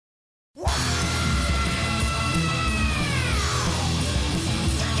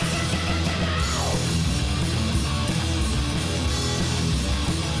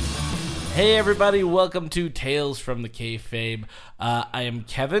Hey everybody, welcome to Tales from the Kayfabe. I am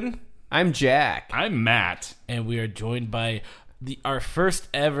Kevin. I'm Jack. I'm Matt. And we are joined by our first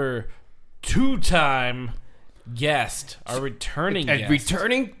ever two-time guest, our returning A guest.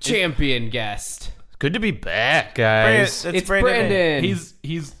 returning champion guest. Good to be back, guys. It's Brandon.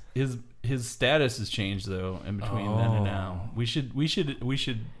 His status has changed though in between then and now. We should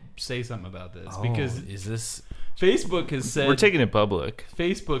say something about this because is this... Facebook has said We're taking it public.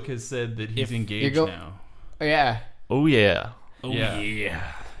 Facebook has said that he's engaged now. Oh, yeah. Oh yeah. Oh, Yeah.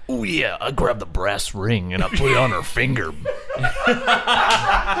 yeah. Oh yeah. I grabbed the brass ring and I put it on her finger.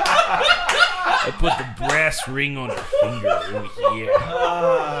 I put the brass ring on her finger.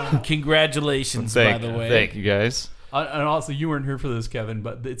 Oh, yeah. Congratulations, by the way. Thank you guys. And also, you weren't here for this, Kevin,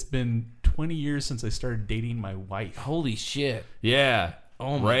 but it's been 20 years since I started dating my wife. Holy shit. Yeah.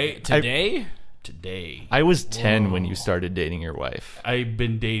 Oh, my. Right? Today? Today. I was 10 when you started dating your wife. I've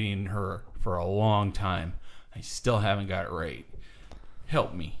been dating her for a long time. I still haven't got it right.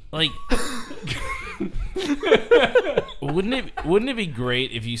 Help me. Like, wouldn't it be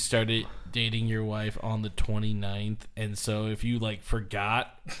great if you started dating your wife on the 29th, and so if you like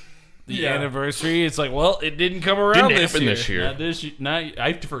forgot the anniversary, it's like, well, it didn't come around Didn't this happen year. this year. Not this year.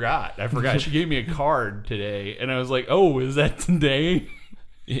 I forgot. She gave me a card today, and I was like, "Oh, is that today?"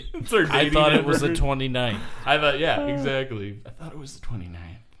 It's our I dating thought it was the anniversary. 29th. I thought, yeah, exactly. I thought it was the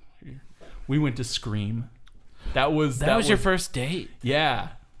 29th. We went to Scream. That was your first date. Yeah,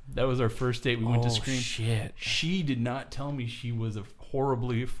 that was our first date. We went to Scream. Shit. She did not tell me she was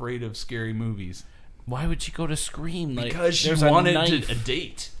horribly afraid of scary movies Why would she go to Scream? Like, because she there's wanted a a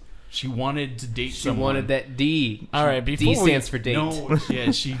date. She wanted to date She someone. wanted that D. All right, D before stands for date. No,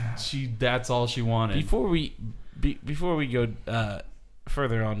 yeah, she. That's all she wanted. Before we go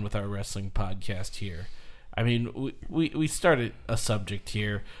further on with our wrestling podcast here, I mean, we started a subject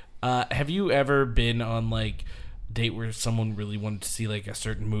here. Have you ever been on like a date where someone really wanted to see like a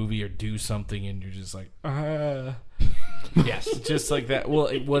certain movie or do something, and you're just like, yes, just like that?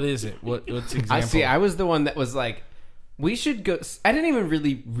 Well, what is it? What's the example? I see. I was the one that was like, we should go. I didn't even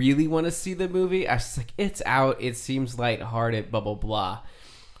really want to see the movie. I was just like, it's out. It seems lighthearted, blah, blah, blah.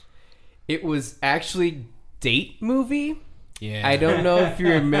 It was actually Date Movie. Yeah. I don't know if you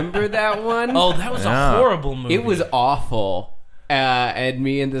remember that one. Oh, that was a horrible movie. It was awful. And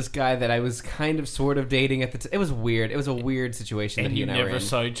me and this guy that I was kind of sort of dating at the time. It was weird. It was a weird situation And that he you and I were never in.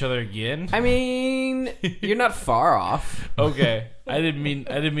 saw each other again. I mean, you're not far off. Okay, I didn't mean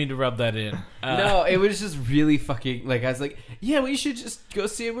to rub that in. No, it was just really fucking like, I was like, yeah, we should just go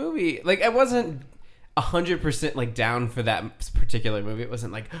see a movie. Like, I wasn't 100% like down for that particular movie. It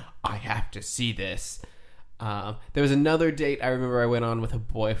wasn't like, I have to see this. There was another date I remember I went on with a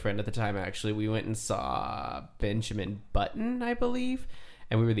boyfriend at the time. Actually, we went and saw Benjamin Button, I believe,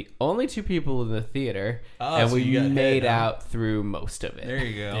 and we were the only two people in the theater, and so we you got made head, huh? out through most of it. There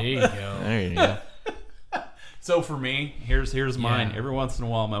you go. There you go. There you go. So for me, here's mine. Yeah. Every once in a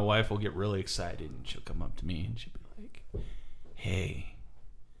while, my wife will get really excited, and she'll come up to me and she'll be like, "Hey,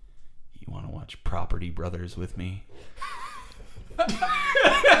 you want to watch Property Brothers with me?"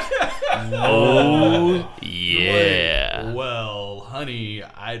 Oh yeah. Well, honey,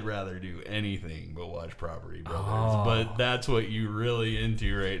 I'd rather do anything but watch Property Brothers. But that's what you're really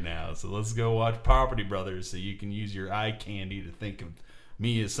into right now. So let's go watch Property Brothers so you can use your eye candy to think of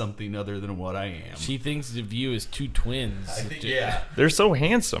me as something other than what I am. She thinks of you as two twins. I think, yeah. They're so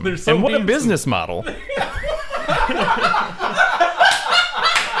handsome. They're so and what handsome. a business model.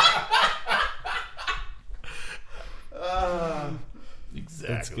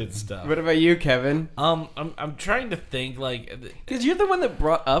 Exactly. That's good stuff. What about you, Kevin? I'm trying to think like, Because you're the one that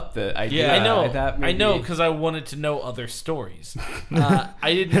brought up the idea. Yeah, I know, thought I maybe- know, because I wanted to know other stories.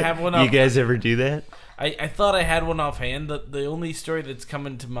 I didn't have one. You guys ever do that? I thought I had one offhand. The only story that's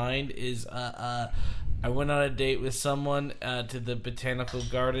coming to mind is I went on a date with someone to the botanical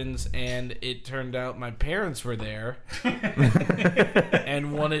gardens, and it turned out my parents were there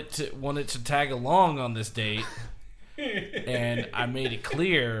and wanted to tag along on this date. And I made it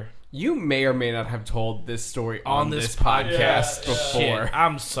clear You may or may not have told this story on this podcast before. Shit,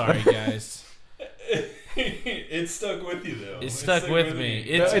 I'm sorry, guys. It stuck with you, though. It stuck with me.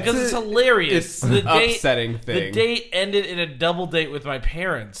 It's No, because it's a- hilarious. It's an upsetting The thing. date ended in a double date with my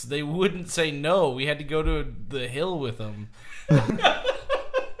parents. They wouldn't say no. We had to go to the hill with them.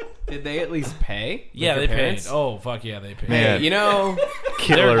 Did they at least pay? Yeah, Like they your paid. parents? Oh, fuck yeah, they paid. Hey, Man. you know,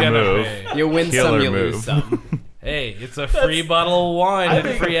 Killer They're gonna move. pay. you win some, Killer you move. lose some. Hey, it's a free bottle of wine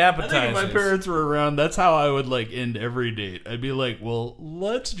and free appetizers. I think if my parents were around, that's how I would like end every date. I'd be like, "Well,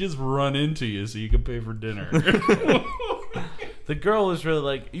 let's just run into you so you can pay for dinner." the girl was really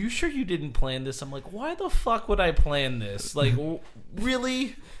like, "You sure you didn't plan this?" I'm like, "Why the fuck would I plan this? Like,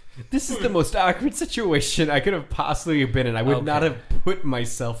 really?" This is the most awkward situation I could have possibly been in. I would not have put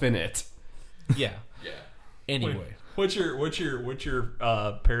myself in it. Yeah. Yeah. Anyway, What's your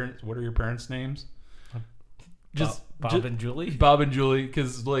parents? What are your parents' names? Bob and Julie. Bob and Julie,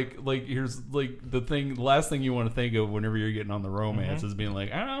 because like here's like the last thing you want to think of whenever you're getting on the romance is being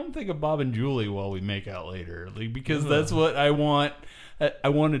like, I don't think of Bob and Julie while we make out later, like because that's what I want. I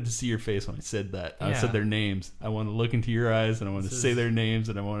wanted to see your face when I said that. I said their names. I wanted to look into your eyes and I wanted to say their names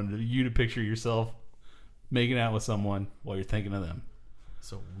and I wanted you to picture yourself making out with someone while you're thinking of them.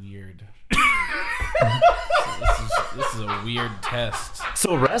 So weird. This is a weird test.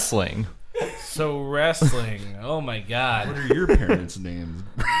 So wrestling. Oh my god. What are your parents' names?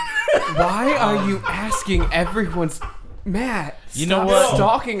 Why are you asking everyone's... Matt, you know what?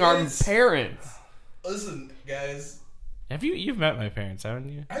 Stalking our parents. Listen, guys. You've met my parents, haven't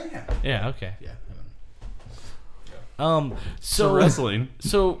you? I am. Yeah, okay. Yeah. So wrestling.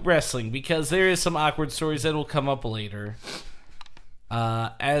 So wrestling, because there is some awkward stories that will come up later.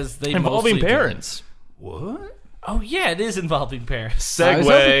 As they Involving mostly parents. What? Oh yeah, it is involving parents.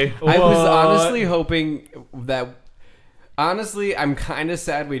 Segue. I was honestly hoping that... Honestly, I'm kind of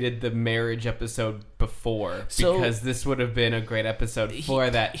sad we did the marriage episode before, because this would have been a great episode for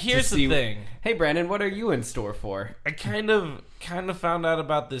that. Here's the thing. Hey, Brandon, what are you in store for? I kind of found out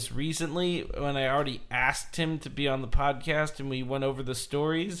about this recently when I already asked him to be on the podcast and we went over the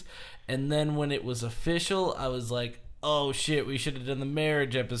stories. And then when it was official, I was like, oh shit, we should have done the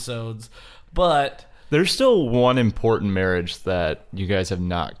marriage episodes. But There's still one important marriage that you guys have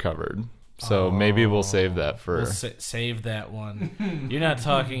not covered. So maybe we'll save that for... we'll save that one. You're not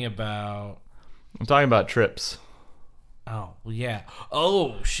talking about... I'm talking about trips. Oh, well, yeah.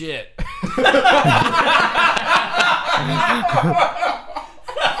 Oh, shit.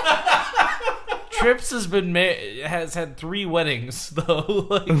 Trips has had 3 weddings,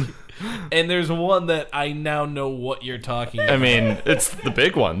 though. And there's one that I now know what you're talking about. I mean, it's the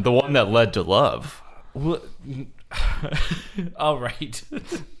big one. The one that led to love. All right.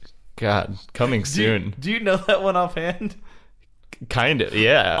 God, coming soon. Do you know that one offhand? Kind of,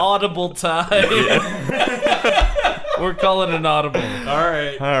 yeah. Audible time. We're calling an audible. All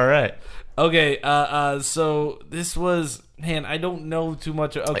right. Okay, so this was... Man, I don't know too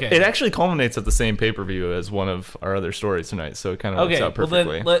much. Okay. It actually culminates at the same pay-per-view as one of our other stories tonight, so it kind of works out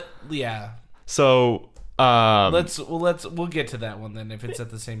perfectly. Well then, yeah. So, we'll get to that one then if it's at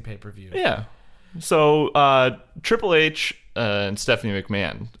the same pay-per-view. Yeah. So, Triple H and Stephanie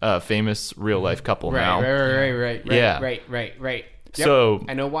McMahon, famous real-life couple now. Right. Yeah. Right. Yep. So,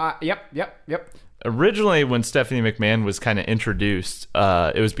 I know why. Yep. Originally, when Stephanie McMahon was kind of introduced,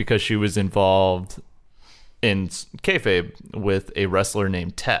 it was because she was involved in kayfabe with a wrestler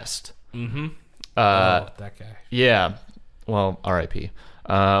named Test. Mm-hmm. That guy. Yeah. Well, R.I.P.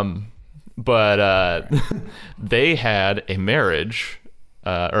 But they had a marriage,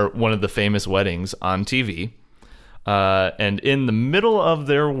 or one of the famous weddings on TV. And in the middle of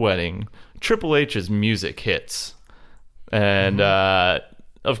their wedding, Triple H's music hits. And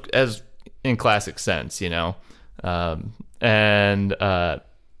as in classic sense, you know.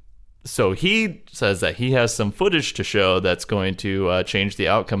 So he says that he has some footage to show that's going to change the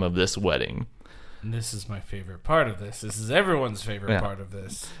outcome of this wedding. And this is my favorite part of this. This is everyone's favorite part of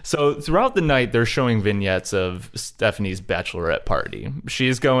this. So throughout the night, they're showing vignettes of Stephanie's bachelorette party.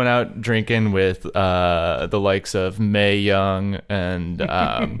 She's going out drinking with the likes of Mae Young and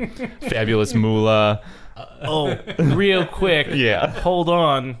Fabulous Moolah. Real quick. Yeah. Hold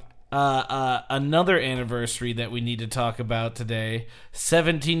on. Another anniversary that we need to talk about today.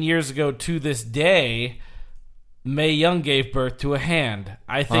 17 years ago to this day, Mae Young gave birth to a hand.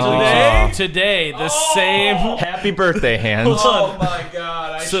 I think today the same. Happy birthday, Hands. Oh my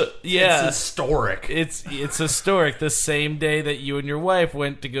god! Yeah, it's historic. It's historic. The same day that you and your wife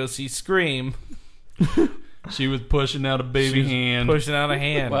went to go see Scream. She was pushing out a baby hand. Pushing out a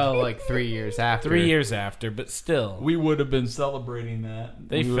hand. Well, like 3 years after. 3 years after, but still. We would have been celebrating that.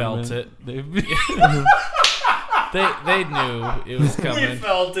 They felt it. They knew it was coming. We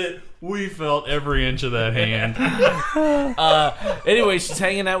felt it. We felt every inch of that hand. Anyway, she's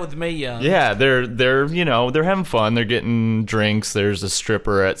hanging out with Mae Young. Yeah, they're having fun. They're getting drinks. There's a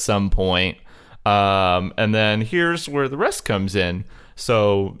stripper at some point. And then here's where the rest comes in.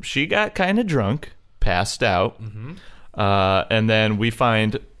 So she got kind of drunk, passed out. Mm-hmm. And then we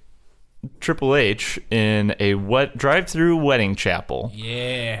find Triple H in a drive-through wedding chapel.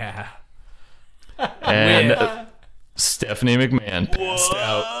 Yeah. And Stephanie McMahon passed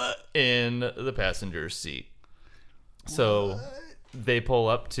out in the passenger seat. So they pull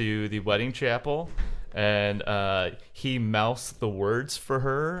up to the wedding chapel, and he mouths the words for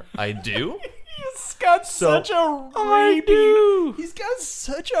her, "I do." He's got such a rapey. He's got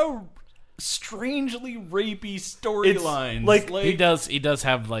such a strangely rapey storyline. like, He does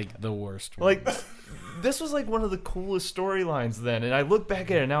have like the worst one. Like, this was like one of the coolest storylines then, and I look back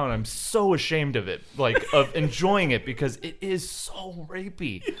at it now and I'm so ashamed of it, like of enjoying it, because it is so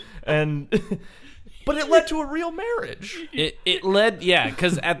rapey, and but it led to a real marriage. It led,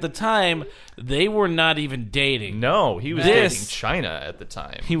 because at the time they were not even dating. No, he was dating China at the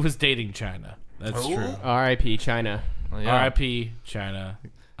time. He was dating China. That's true. R.I.P. China. Yeah. R.I.P. China.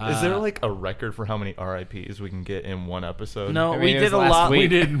 Is there like a record for how many RIPs we can get in one episode? No, I mean, we it did was a last lot. week. We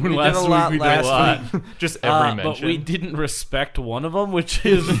did a lot last week. Just every But mention. we didn't respect one of them, which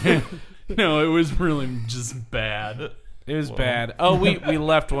is No, it was really just bad. it was bad. Oh, we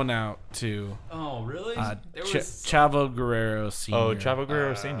left one out too. Oh, really? Chavo Guerrero Sr. Oh, Chavo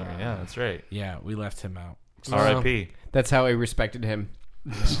Guerrero Sr. Yeah, that's right. Yeah, we left him out. R.I.P. That's how I respected him.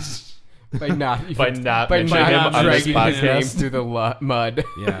 By not mentioning him on this dragging his name podcast. through the mud.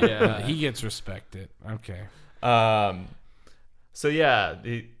 Yeah, he gets respected. Okay. So yeah,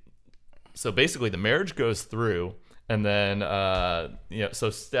 so basically the marriage goes through, and then so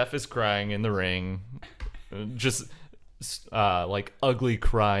Steph is crying in the ring, just like ugly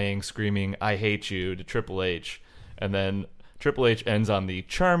crying, screaming "I hate you" to Triple H, and then Triple H ends on the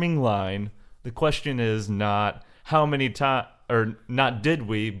charming line. The question is not how many times, or not did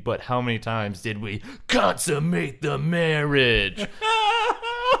we, but how many times did we consummate the marriage?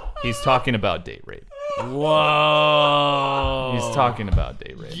 He's talking about date rape. Whoa. He's talking about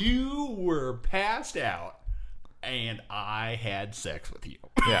date rape. You were passed out, and I had sex with you.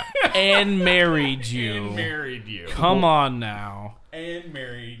 Yeah. And married you. And married you. Come on now. And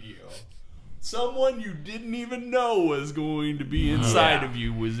married you. Someone you didn't even know was going to be inside of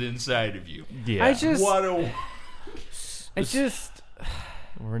you was inside of you. Yeah.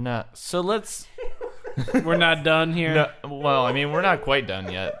 We're not. So we're not done here. No, well, I mean, we're not quite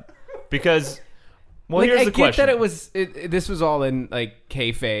done yet, because Like, here's I the get question. that this was all in like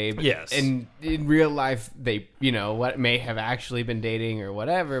kayfabe. Yes. And in real life, they what may have actually been dating or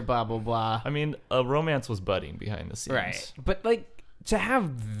whatever. Blah blah blah. I mean, a romance was budding behind the scenes. Right. But like to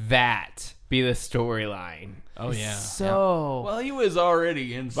have that be the storyline. Oh, yeah. So Well, he was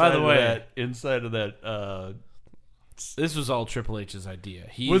already inside By the way- of that. This was all Triple H's idea.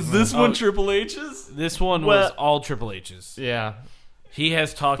 Was this one Triple H's? This one Well- was all Triple H's. Yeah. He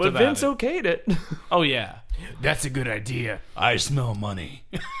has talked But about Vince it. okayed it. Oh, yeah. that's a good idea. I smell money.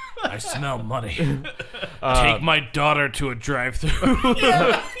 I smell money. Take my daughter to a drive-thru.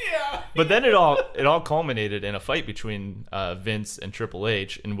 But then it all culminated in a fight between Vince and Triple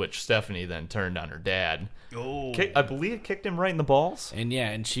H, in which Stephanie then turned on her dad. Oh. I believe it kicked him right in the balls.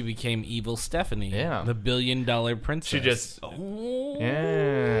 And she became evil Stephanie. Yeah. The $1 billion princess. She just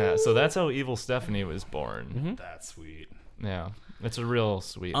yeah. So that's how evil Stephanie was born. That's sweet. Yeah, it's a real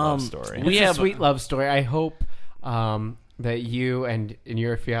sweet love story. we It's have a sweet love story. I hope that you and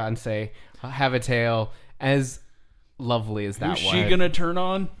your fiance have a tale as lovely as that Who's one. she gonna turn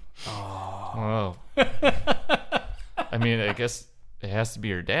on? Oh. I mean, I guess it has to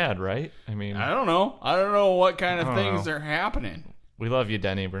be her dad, right? I mean, I don't know. I don't know what kind of I don't things know. are happening. we love you,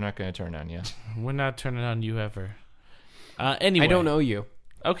 Denny. We're not going to turn on you. We're not turning on you ever. Anyway. I don't know you.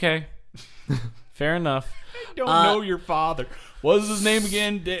 Okay. Fair enough. Don't know your father. What was his name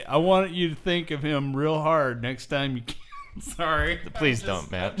again? I want you to think of him real hard next time you can. Sorry. Please don't,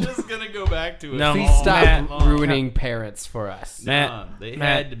 Matt. I'm just going to go back to it. No. Please Oh, stop Matt. ruining parents for us. Matt, they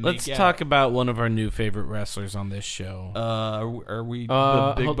Matt, had to make let's out. talk about one of our new favorite wrestlers on this show. Are we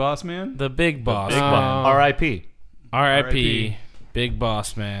the Big Boss Man? The Big Boss. Big Boss. R.I.P. R.I.P. Big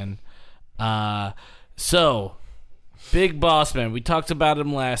Boss Man. So, Big Boss Man. We talked about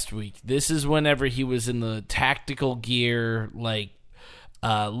him last week. This is whenever he was in the tactical gear, like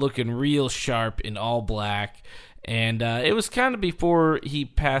looking real sharp in all black. And it was kind of before he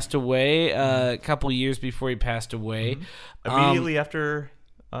passed away, a couple years before he passed away. Immediately after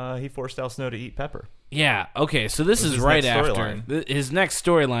he forced Al Snow to eat pepper. Yeah, okay, so this is his right next after. storyline. His next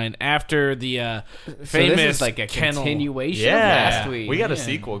storyline, after the So famous this is like a Kennel. continuation Yeah. of last week. We got a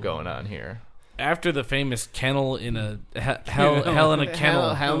sequel going on here. After the famous kennel in a hell in a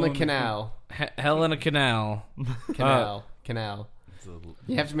kennel. Hell in a canal. Hell in a canal. Canal.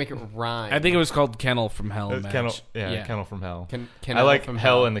 You have to make it rhyme. I think it was called Kennel from Hell match. Kennel, Kennel from Hell. Kennel I like from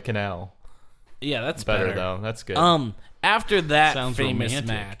Hell in the Canal Yeah, that's better though. That's good. After that Sounds famous romantic.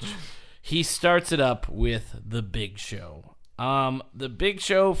 match, he starts it up with the Big Show. The Big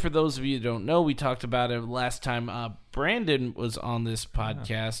Show, for those of you who don't know, we talked about it last time. Brandon was on this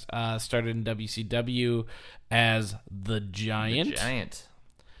podcast, started in WCW as The Giant.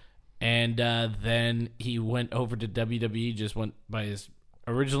 And then he went over to WWE, just went by his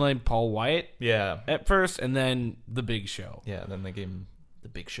original name, Paul Wyatt. Yeah. At first, and then The Big Show. Yeah, then they gave him the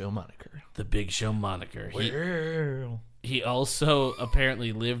Big Show moniker. The Big Show moniker. Well. He also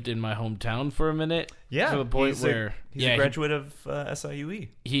apparently lived in my hometown for a minute. Yeah. To the point where... He's a graduate of SIUE.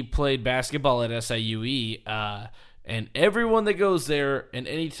 He played basketball at SIUE, and everyone that goes there, and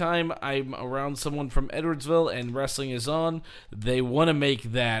anytime I'm around someone from Edwardsville and wrestling is on, they want to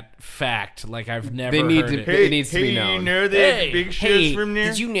make that fact like I've never heard it. It needs to be known. You know that Big Show's from there?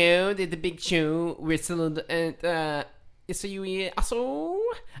 Did you know that the Big Show wrestled at SIUE also?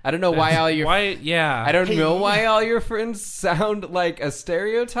 I don't know why all your... Yeah. I don't know why all your friends sound like a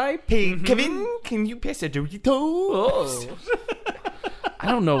stereotype. Hey, Kevin, can you pass a Doritos? Oh. I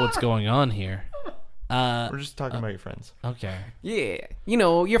don't know what's going on here. We're just talking about your friends. Okay. Yeah, you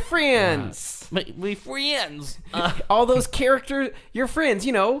know, your friends. My friends. All those characters, your friends,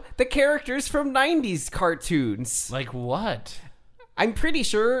 you know, the characters from 90s cartoons. Like what? I'm pretty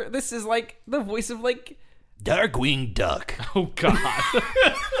sure this is like the voice of like... Darkwing Duck. Oh, God.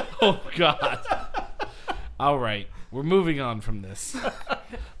 Oh, God. All right. We're moving on from this.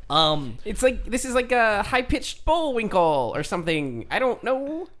 It's like, this is like a high-pitched Bullwinkle or something. I don't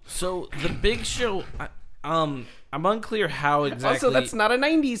know. So, The Big Show, I'm unclear how exactly... Also, that's not a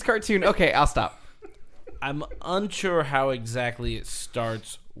 90s cartoon. Okay, I'll stop. I'm unsure how exactly it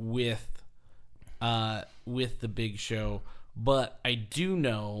starts with The Big Show, but I do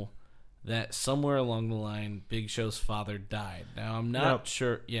know that somewhere along the line, Big Show's father died. Now, I'm not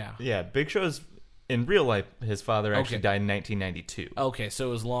sure... Yeah. Yeah, Big Show's... In real life, his father actually died in 1992. Okay, so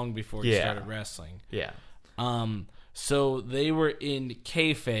it was long before he started wrestling. Yeah. So they were in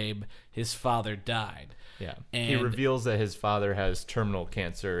kayfabe. His father died. Yeah. And he reveals that his father has terminal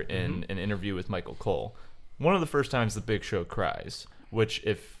cancer in an interview with Michael Cole. One of the first times the Big Show cries, which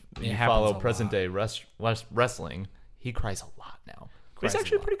if you follow present-day wrestling, he cries a lot now. But he's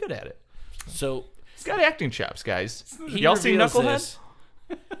actually pretty good at it. So he's got acting chops, guys. he Y'all see reveals Knucklehead? this.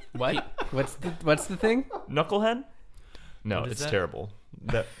 What? What's the thing? Knucklehead? No, What is it's that? terrible.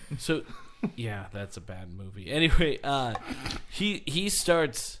 That So, yeah, that's a bad movie. Anyway,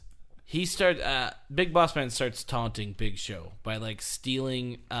 Big Boss Man starts taunting Big Show by like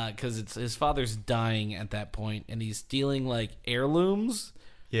stealing, because it's his father's dying at that point, and he's stealing like heirlooms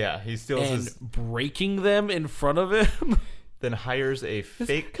yeah, he steals and his, breaking them in front of him. then hires a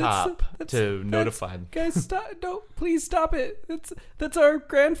fake cop to notify him. Guys, stop! Don't please stop it. That's our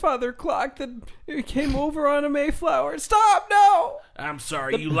grandfather clock that came over on a Mayflower. Stop! No! I'm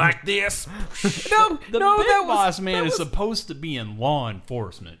sorry, you like this? No! The no! Big That Boss was Man is supposed to be in law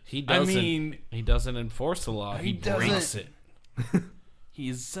enforcement. He doesn't. I mean, he doesn't enforce the law. He breaks it. he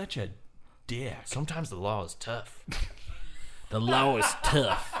is such a dick. Sometimes the law is tough. The law is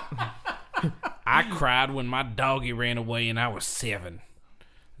tough. I cried when my doggy ran away and I was 7.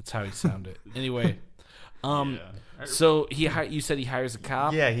 That's how he sounded. Anyway, so you said he hires a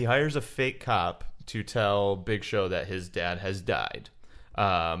cop? Yeah, he hires a fake cop to tell Big Show that his dad has died.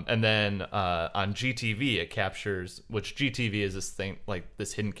 And then on GTV it captures, which GTV is this thing, like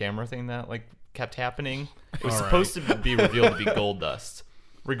this hidden camera thing that like kept happening. It was supposed to be revealed to be gold dust.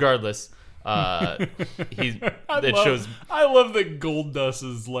 Regardless, I love that Gold Dust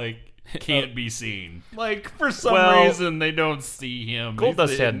is like can't be seen. Like for some reason they don't see him. Gold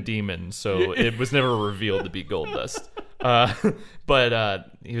Dust had demons, so it was never revealed to be Gold Dust.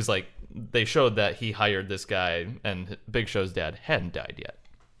 But he was like, they showed that he hired this guy, and Big Show's dad hadn't died yet.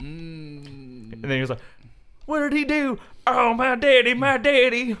 And then he was like, "What did he do? Oh, my daddy, my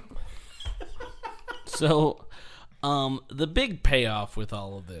daddy." So, the big payoff with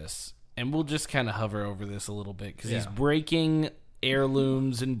all of this, and we'll just kind of hover over this a little bit, because he's breaking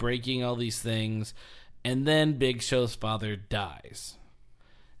heirlooms and breaking all these things, and then Big Show's father dies.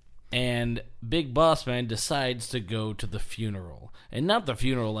 And Big Boss Man decides to go to the funeral. And not the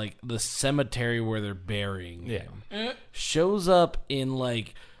funeral, like the cemetery where they're burying him. Shows up in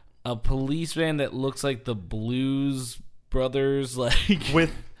like a police van that looks like the Blues Brothers, like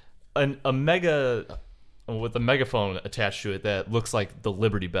with a megaphone attached to it that looks like the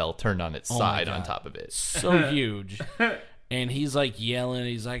Liberty Bell turned on its side on top of it. So huge. And he's like yelling,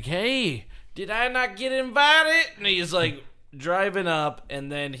 he's like, "Hey, did I not get invited?" And he's like driving up, and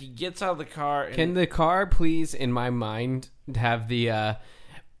then he gets out of the car. And Can the car please, in my mind, have the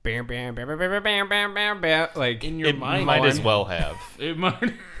bam, bam, bam, bam, bam, bam, bam, bam, bam, like in your It mind, might as well have. it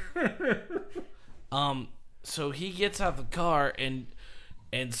might. so he gets out the car and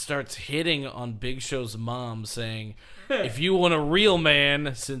starts hitting on Big Show's mom, saying, "If you want a real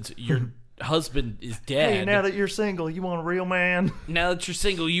man, since your husband is dead, Hey, now that you're single, you want a real man? now that you're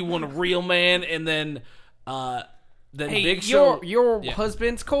single, you want a real man." And then Hey, Big Show, your Yeah.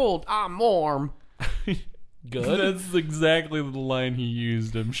 husband's cold. I'm warm. good. That's exactly the line he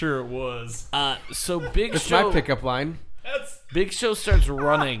used. I'm sure it was. So Big That's Show, my pickup line. Big Show starts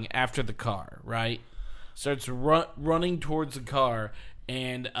running after the car, right? Starts running towards the car,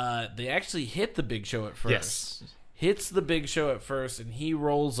 and they actually hit the Big Show at first. Yes. Hits the Big Show at first, and he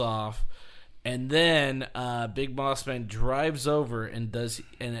rolls off. And then Big Boss Man drives over and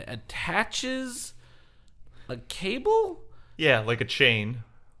attaches a cable Yeah, like a chain.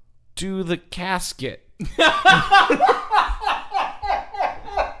 to the casket.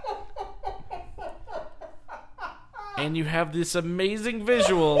 And you have this amazing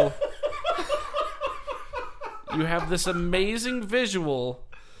visual. You have this amazing visual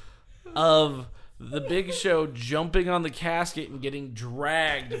of the Big Show jumping on the casket and getting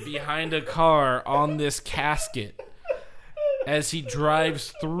dragged behind a car on this casket as he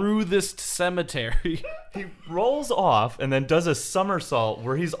drives through this cemetery. He rolls off and then does a somersault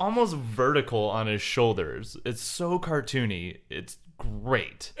where he's almost vertical on his shoulders. It's so cartoony. It's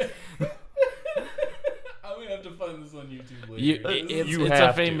great. I'm gonna have to find this on YouTube later. It's a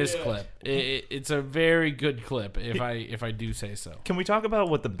have to. famous clip. It's a very good clip, if I do say so. Can we talk about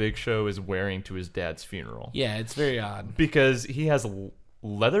what the Big Show is wearing to his dad's funeral? Yeah, it's very odd. Because he has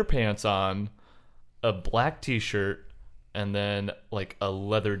leather pants on, a black t-shirt, and then like a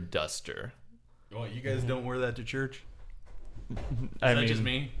leather duster. What, you guys don't wear that to church? I Is that mean, just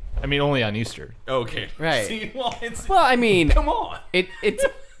me? I mean, only on Easter. Okay. Right. See, well, it's, Well, I mean, come on.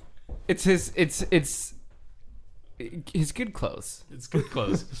 it's his good clothes. It's good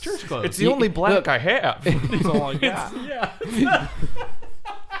clothes. It's church clothes. It's the only black I have. That's all I got. Yeah.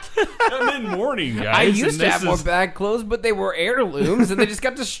 I'm in mourning, guys. I used and to have this more is- bad clothes, but they were heirlooms and they just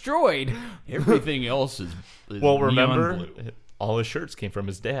got destroyed. Everything else is Well, neon remember, blue. all his shirts came from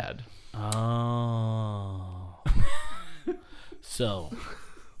his dad. Oh. So,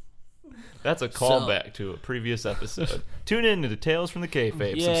 That's a callback to a previous episode. Tune in to Tales from the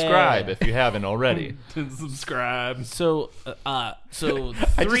Kayfabe. Yeah. Subscribe if you haven't already. Subscribe. so 3 I just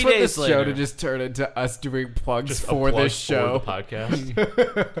want days this later. show to just turn into us doing plugs Just a for plug this show. for the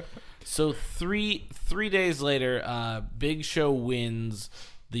podcast. So three days later, Big Show wins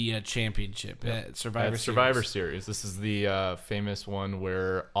the championship at Survivor That's Series. Survivor Series. This is the famous one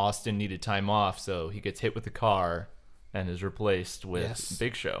where Austin needed time off, so he gets hit with the car and is replaced with Yes.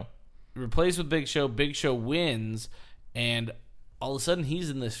 Big Show. Replaced with Big Show. Big Show wins, and all of a sudden he's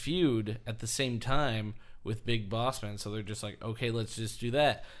in this feud at the same time with Big Boss Man. So they're just like, okay, let's just do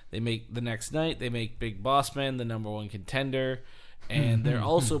that. They make the next night. They make Big Boss Man the number one contender. And they're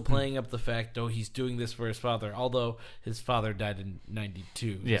also playing up the fact, though, he's doing this for his father. Although his father died in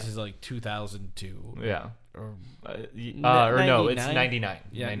 92. Yeah. This is like 2002. Yeah. Or, Or no, it's 99? 99.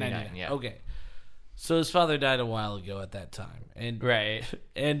 Yeah, 99, yeah. Okay. So his father died a while ago at that time. And Right.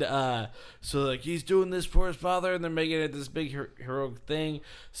 and so like he's doing this for his father, and they're making it this big heroic thing.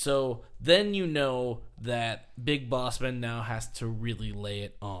 So then you know that Big Boss Man now has to really lay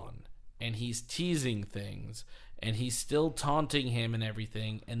it on, and he's teasing things, and he's still taunting him and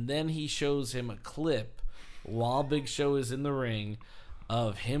everything. And then he shows him a clip while Big Show is in the ring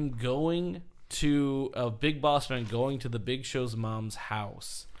of him going to Big Boss Man going to the Big Show's mom's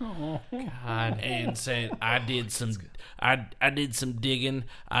house. God. And saying, I did some digging,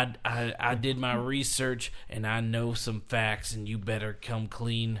 I did my research, and I know some facts, and you better come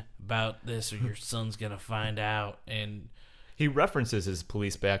clean about this or your son's gonna find out. And He references his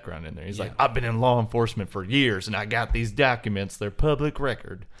police background in there. He's Yeah. like, I've been in law enforcement for years, and I got these documents. They're public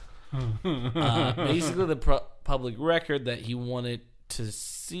record. basically the public record that he wanted to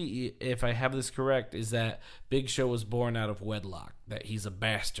see, if I have this correct, is that Big Show was born out of wedlock, that he's a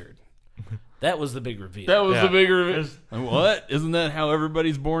bastard. That was the big reveal. That was Yeah. the bigger of it. What? Isn't that how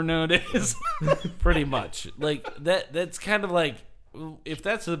everybody's born nowadays? Pretty much. Like that's kind of like, if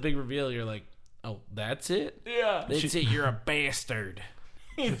that's the big reveal, you're like, oh, that's it? Yeah. That's it, you're a bastard.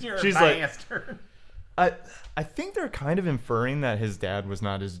 You're She's a like- bastard. I think they're kind of inferring that his dad was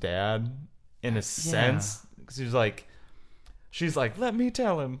not his dad in a sense. Because she's like, let me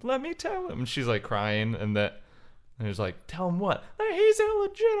tell him. And she's like crying, and he's like, tell him what? That he's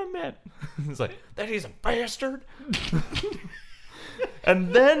illegitimate. He's like, that he's a bastard.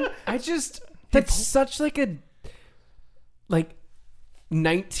 And then That's such like a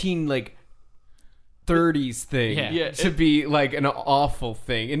 30s thing Yeah. to be like an awful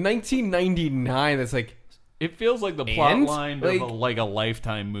thing. In 1999, that's like, It feels like the plot And, line like- of a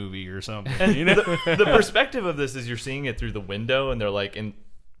Lifetime movie or something. And You know? the perspective of this is you're seeing it through the window, and they're like and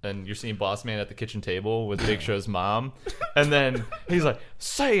you're seeing Boss Man at the kitchen table with Big Show's mom, and then he's like,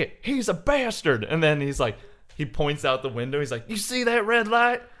 "Say it, he's a bastard," and then he's like, he points out the window, he's like, "You see that red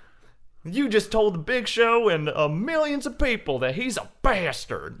light? You just told the Big Show and millions of people that he's a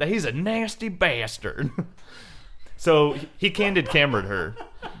bastard, that he's a nasty bastard." So he candid cambered her,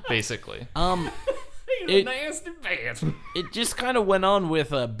 basically. It, Nasty bastard. it just kind of went on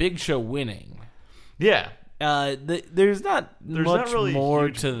with Big Show winning. Yeah. There's not much not really more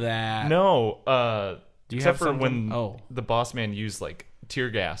huge- to that. No, Do you except have for when something? the Boss Man used like tear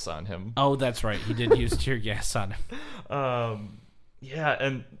gas on him. Oh, that's right. He did use tear gas on him. Yeah,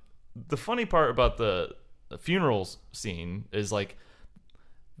 and the funny part about the funerals scene is like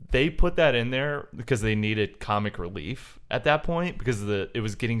they put that in there because they needed comic relief at that point because it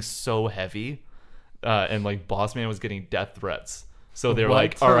was getting so heavy, and like Boss Man was getting death threats. So they're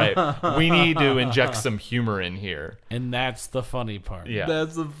like, all right, we need to inject some humor in here. And that's the funny part. Yeah.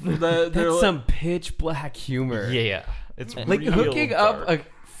 That's That's some pitch black humor. Yeah. It's Like real hooking dark. up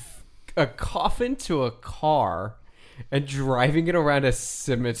a coffin to a car and driving it around a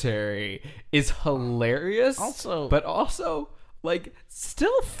cemetery is hilarious. But also like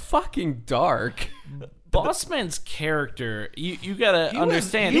still fucking dark. Bossman's character, you gotta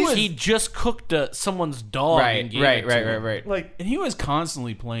understand, he just cooked someone's dog. and gave it to him. Right. like, and he was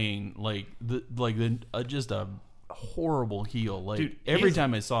constantly playing just a horrible heel. Like Dude, every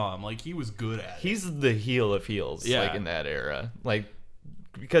time I saw him, like he was good at it. He's the heel of heels, Yeah. like in that era. Like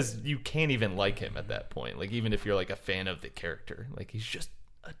because you can't even like him at that point. Like even if you're like a fan of the character, like he's just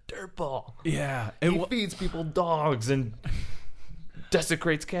a dirtball. Yeah, He feeds people dogs and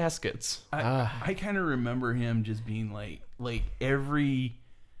desecrates caskets. I kind of remember him just being like every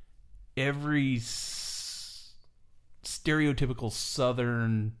stereotypical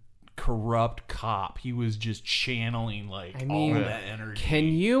Southern corrupt cop. He was just channeling all of that energy. Can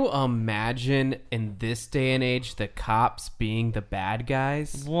you imagine in this day and age the cops being the bad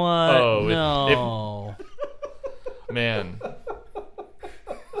guys? What? Oh, No. Man,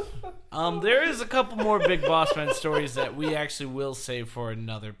 There is a couple more Big Boss Man stories that we actually will save for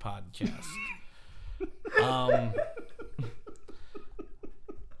another podcast.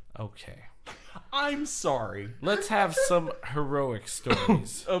 Okay. I'm sorry. Let's have some heroic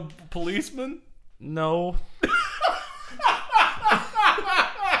stories. A policeman? No.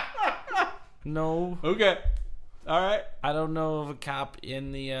 No. Okay. All right. I don't know of a cop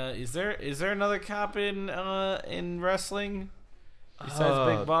in the is there another cop in wrestling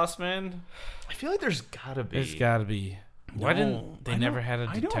besides Big Boss Man? I feel like there's gotta be. There's got to be. Why didn't they never had a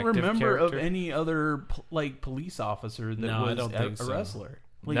detective I don't remember character? of any other police officer that No, I was don't think a so. wrestler.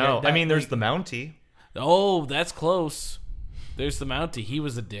 No, I mean there's the Mountie. Oh, that's close. There's the Mountie. He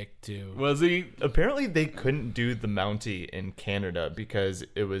was a dick too. Was he? Apparently they couldn't do the Mountie in Canada because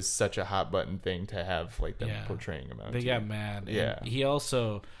it was such a hot button thing to have like them portraying a Mountie. They got mad. And Yeah. he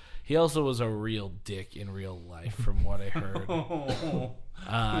also was a real dick in real life, from what I heard.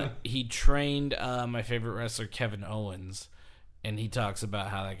 He trained my favorite wrestler, Kevin Owens, and he talks about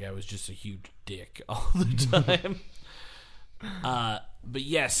how that guy was just a huge dick all the time. But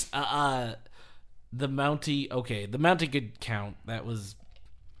yes, the Mountie. Okay, the Mountie could count. That was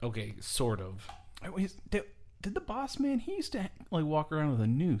okay, sort of. Did the boss man? He used to walk around with a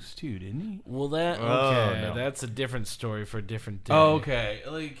noose too, didn't he? Well, that Oh, no. that's a different story for a different day. Oh, okay.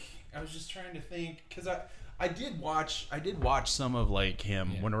 I was just trying to think because I did watch some of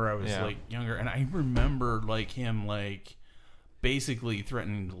him whenever I was younger, and I remember him basically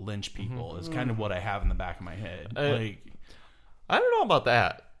threatening to lynch people is kind of what I have in the back of my head. I don't know about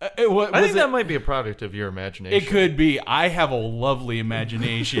that. I think that might be a product of your imagination. It could be. I have a lovely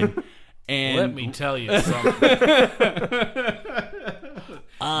imagination. And Let me tell you something.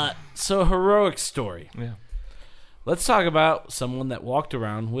 So heroic story. Yeah. Let's talk about someone that walked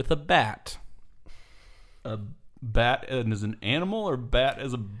around with a bat. a bat as an animal or bat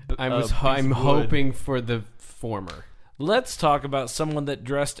as a I'm hoping for the former. Let's talk about someone that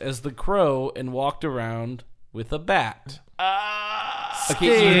dressed as the Crow and walked around with a bat.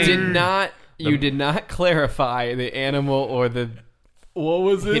 Okay, you did not clarify the animal or the What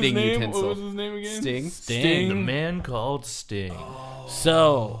was his hitting name? utensil. What was his name again? Sting. The man called Sting.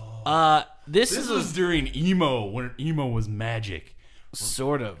 So, this This is was during emo when emo was magic.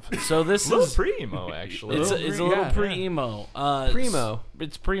 sort of. So this A little is pre-emo, actually. it's a little Yeah. pre-emo. Primo.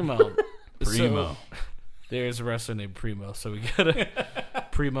 It's primo. Primo. So, there's a wrestler named Primo, so we got a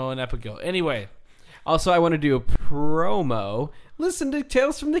Primo and Epico. Anyway, Also, I want to do a promo. Listen to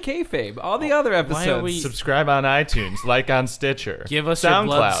Tales from the Kayfabe. All the other episodes. Why are we- Subscribe on iTunes, like on Stitcher. Give us SoundCloud. your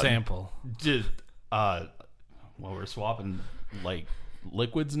blood sample. Just, well, we're swapping like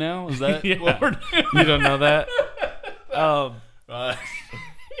liquids now. Is that Yeah. what we're doing? You don't know that?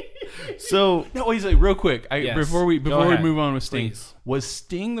 So No, wait, real quick. Yes. Before we Go ahead. move on with Sting, Please. was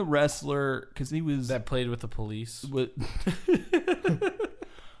Sting the wrestler? Because he was that played with the police.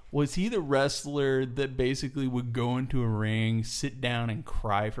 Was he the wrestler that basically would go into a ring, sit down, and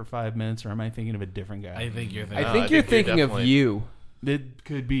cry for 5 minutes? Or am I thinking of a different guy? I think you're thinking. I think you're thinking of definitely- you. It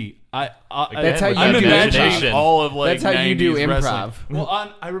could be. Again, That's how with you I'm do imagining improv. all of like. That's how you do 90s improv. wrestling.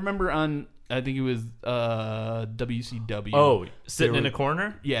 Well, I remember on. I think it was WCW. Oh, sitting They in were- a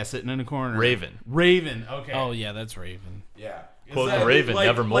corner? Yeah, sitting in a corner. Raven. Okay. Oh yeah, that's Raven. yeah. Quote Is that Raven, like,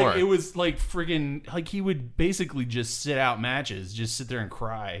 nevermore. Like, it was like friggin' like he would basically just sit out matches, just sit there and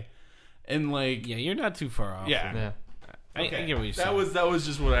cry, and like Yeah, you're not too far off. yeah. Yeah. I get what you're saying. That was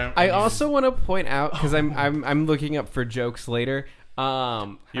just what I also want to point out because I'm looking up for jokes later.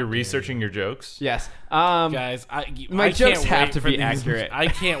 You're researching your jokes? Yes. guys. My I jokes can't have wait to for be these- accurate. I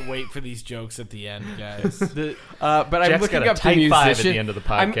can't wait for these jokes at the end, guys. But I'm Jack's looking got a up the tight musician. 5 at the end of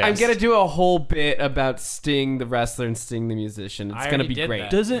the I'm podcast. gonna do a whole bit about Sting the wrestler and Sting the musician. It's I gonna already be did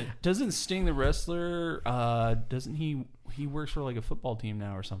great. that. doesn't Sting the wrestler? Doesn't he works for like a football team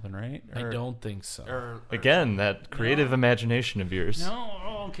now or something, right? I don't think so. Again, that creative imagination of yours.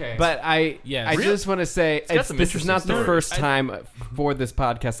 No, okay. But I Yes. just want to say got some this is interesting not the stories. first time for this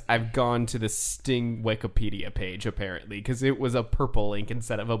podcast I've gone to the Sting Wikipedia page apparently because it was a purple link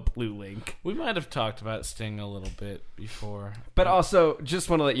instead of a blue link. We might have talked about Sting a little bit before. But also, just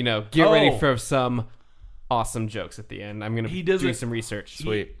want to let you know, get ready Oh. for some awesome jokes at the end. I'm gonna He do doesn't- some research.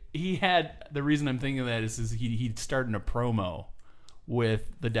 Sweet. He had the reason I'm thinking of that is he'd started a promo with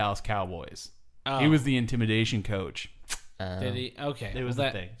the Dallas Cowboys. Oh. He was the intimidation coach. Did he? Okay. It was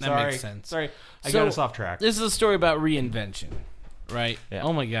that, the thing. That Sorry. makes sense. Sorry, I So, got us off track. This is a story about reinvention, right? Yeah.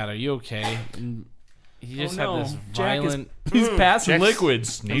 Oh my God, are you okay? And he just Oh, no. had this Jack is- violent He's passing Jack's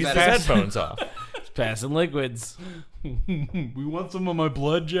liquids. Sneezed his That's- headphones off. passing liquids. We want some of my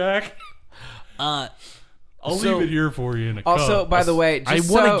blood, Jack. I'll So- leave it here for you in a Also, cup. by the way, I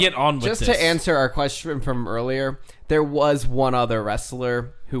just wanna so- get on with just this. to answer our question from earlier. There was one other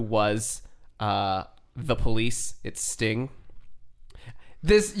wrestler who was the police. It's Sting. I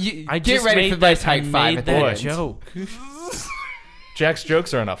Get just ready made for my that- type I 5 made at the that end. joke. Jack's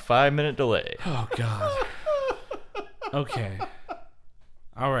jokes are on a 5-minute delay. Oh God. Okay.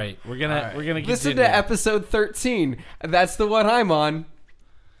 All right, we're gonna continue. Listen to episode 13. That's the one I'm on.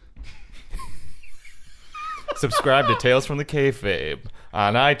 Subscribe to Tales from the Kayfabe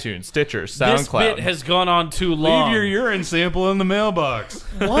on iTunes, Stitcher, This SoundCloud. bit has gone on too long. leave your urine sample in the mailbox.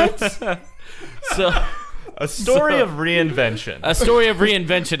 what? So a story of reinvention. a story of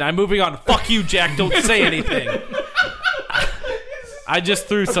reinvention. I'm moving on. Fuck you, Jack. Don't say anything. I just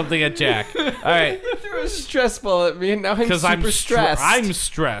threw something at Jack. All right, You threw a stress ball at me, and now I'm because super I'm stressed. I'm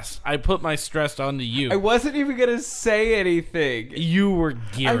stressed. I put my stress onto you. I wasn't even gonna say anything. You were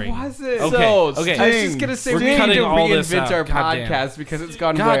I gearing. wasn't. Okay. Okay. I was just gonna say We're we need cutting to all this reinvent out. our Goddamn. podcast because it's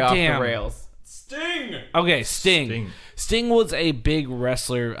gone way off the Goddamn. rails. Sting. Okay, Sting. Sting was a big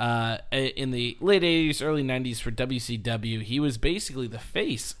wrestler in the late 80s, early 90s for WCW. He was basically the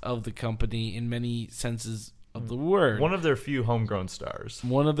face of the company in many senses of the word. One of their few homegrown stars.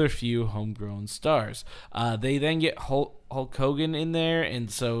 One of their few homegrown stars. They then get Hulk Hogan in there, and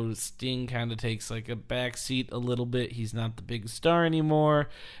so Sting kind of takes like a backseat a little bit. He's not the big star anymore.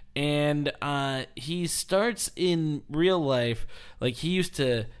 And he starts in real life, like he used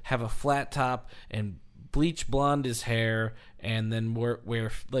to have a flat top and bleach blonde his hair and then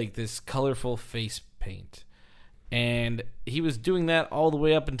wear like this colorful face paint. And he was doing that all the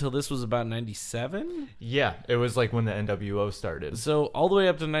way up until this was about 97. Yeah, it was like when the NWO started. So all the way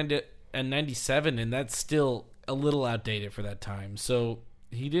up to 97, and that's still a little outdated for that time. So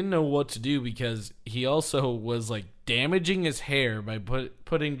he didn't know what to do because he also was like damaging his hair by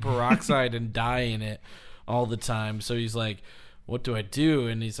putting peroxide and dye in it all the time. So he's like, what do I do?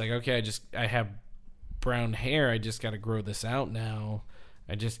 And he's like, okay, I have brown hair. I just got to grow this out now.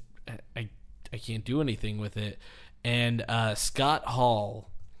 I can't do anything with it. And Scott Hall,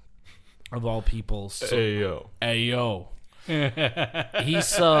 of all people, Ayo. he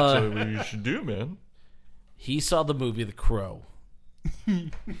saw So what you should do, man? he saw the movie The Crow.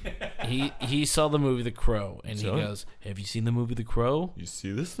 he saw the movie The Crow, and So? he goes, "Have you seen the movie The Crow? You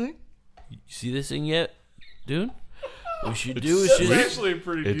see this thing? You see this thing yet, dude? We should It's do sweet. it. Actually, a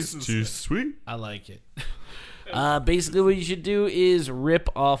pretty It's decent. too sweet. I like it. Basically, what you should do is rip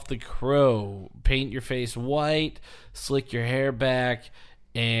off the Crow, paint your face white, slick your hair back,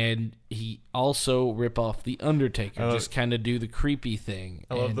 and he also rip off the Undertaker. Just kind of do the creepy thing.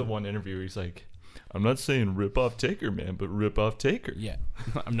 I love the one interview where he's like, I'm not saying rip off Taker, man, but rip off Taker. Yeah.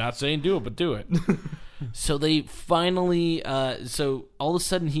 I'm not saying do it, but do it. So they finally, so all of a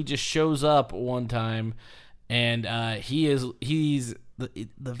sudden he just shows up one time, and he's the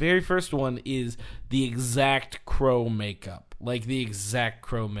very first one is the exact Crow makeup. Like the exact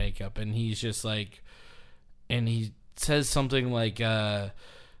Crow makeup. And he's just like, and he says something like,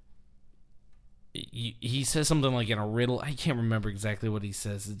 he says something like in a riddle. I can't remember exactly what he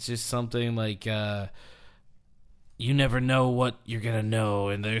says. It's just something like, you never know what you're going to know,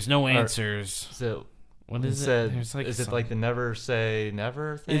 and there's no answers. So what is it? Is it like the never say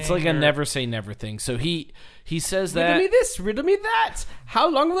never thing? It's like a never say never thing. So he says that. Riddle me this, riddle me that. How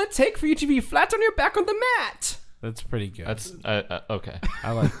long will it take for you to be flat on your back on the mat? That's pretty good. That's okay.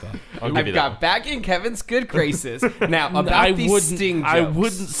 I like that. I've got back in Kevin's good graces. Now, about the Sting jokes. I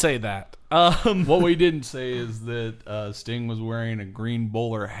wouldn't say that. What we didn't say is that Sting was wearing a green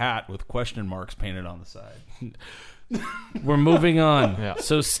bowler hat with question marks painted on the side. We're moving on. Yeah.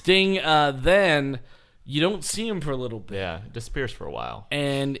 So Sting, then you don't see him for a little bit. Yeah, disappears for a while.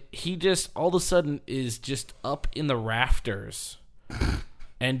 And he just all of a sudden is just up in the rafters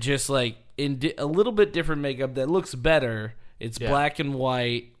and just like in a little bit different makeup that looks better. It's black and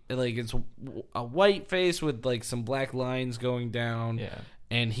white. Like it's a white face with like some black lines going down. Yeah.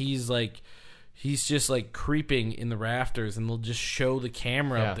 And he's just like creeping in the rafters, and they'll just show the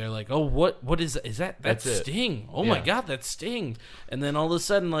camera up there like, oh, what is that? That's Sting. Oh my God, that's Sting. And then all of a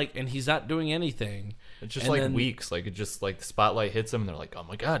sudden, like, and he's not doing anything. It's just like weeks. Like it just like the spotlight hits him, and they're like, oh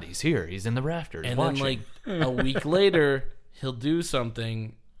my God, he's here. He's in the rafters. And watching. then like a week later, he'll do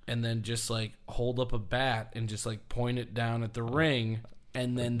something, and then just like hold up a bat and just like point it down at the ring,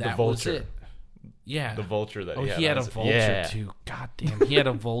 and then that was it. Yeah, the vulture that he had a vulture too. God damn, he had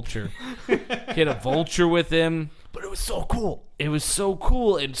a vulture. He had a vulture with him, but it was so cool. It was so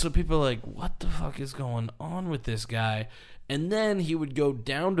cool, and so people are like, "What the fuck is going on with this guy?" And then he would go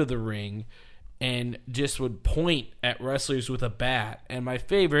down to the ring and just would point at wrestlers with a bat. And my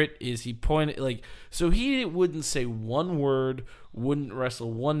favorite is he pointed like so he wouldn't say one word, wouldn't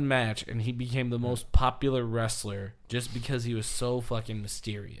wrestle one match, and he became the most popular wrestler just because he was so fucking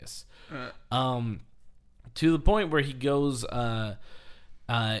mysterious. To the point where he goes,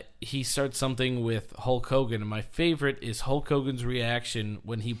 he starts something with Hulk Hogan, and my favorite is Hulk Hogan's reaction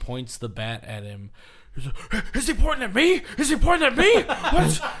when he points the bat at him. He's like, is he pointing at me? Is he pointing at me?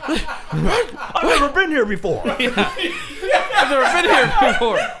 What? I've never been here before. I've never been here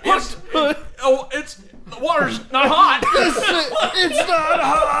before. What? Oh, the water's not hot. It's not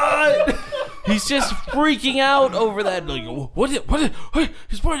hot. He's just freaking out over that. Like, what? He's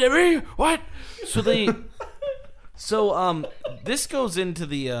pointing at me. What? So this goes into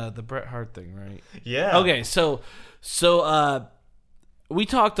the Bret Hart thing, right? Yeah. Okay, so we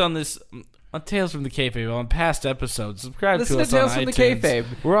talked on this on Tales from the Kayfabe on past episodes. Subscribe Listen to us to Tales on from iTunes. the Kayfabe.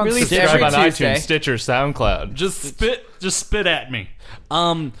 We're on Released Stitcher. every Subscribe on Tuesday. iTunes, Stitcher, SoundCloud. Just spit at me.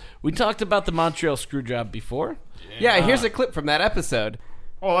 We talked about the Montreal Screwjob before. Yeah, here's a clip from that episode.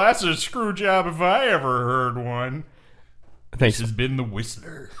 Well, that's a screw job if I ever heard one. Thanks. This has been the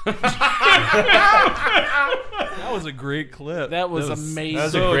Whistler. That was a great clip. That was amazing. That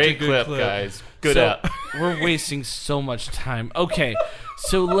was a great clip, guys. Good so, app. We're wasting so much time. Okay,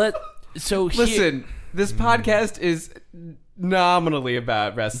 so Listen, this podcast is nominally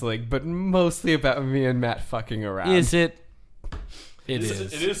about wrestling, but mostly about me and Matt fucking around. Is it? It is.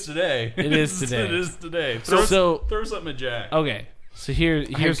 It is today. It is today. It is today. So Throw something at Jack. okay. So here's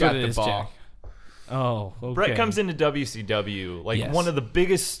got what it the is, ball. Jack. Oh, okay. Brett comes into WCW, like Yes. one of the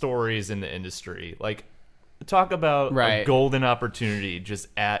biggest stories in the industry. Like, talk about a Right. golden opportunity just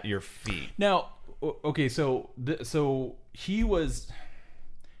at your feet. Now, okay, so he wasn't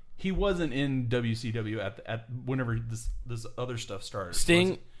in WCW at whenever this other stuff started.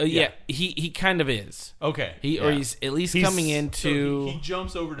 Sting. Yeah, he kind of is. Okay. He's at least He's- coming into. So he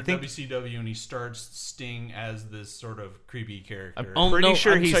jumps over to think- WCW and he starts Sting as this sort of creepy character. Oh, pretty no,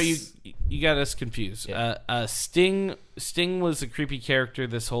 sure I'm sorry, he's- you got us confused. Yeah. Sting was a creepy character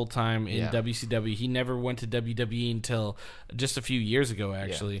this whole time in Yeah. WCW. He never went to WWE until just a few years ago,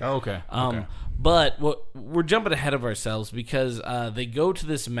 actually. Oh, okay. But we're jumping ahead of ourselves because they go to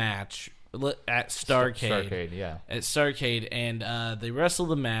this match at Starrcade. Starrcade, yeah. At Starrcade, and they wrestle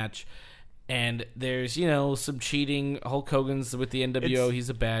the match. And there's, some cheating. Hulk Hogan's with the NWO. He's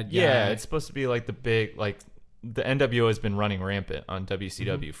a bad guy. Yeah, it's supposed to be like the big, like the NWO has been running rampant on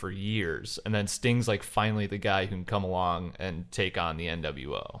WCW for years, and then Sting's like finally the guy who can come along and take on the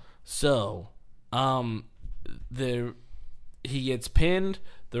NWO. So, he gets pinned.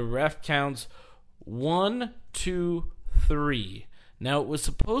 The ref counts 1, 2, 3. Now, it was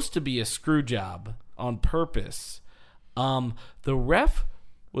supposed to be a screw job on purpose. The ref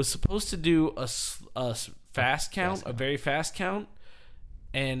was supposed to do a fast count, a very fast count,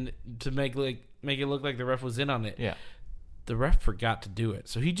 and to make it look like the ref was in on it. Yeah. The ref forgot to do it,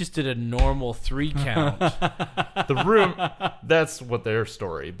 so he just did a normal 3 count. That's what their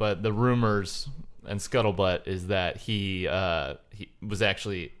story, but the rumors and scuttlebutt is that he was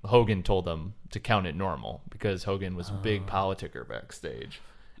actually, Hogan told them to count it normal because Hogan was a big politicker backstage.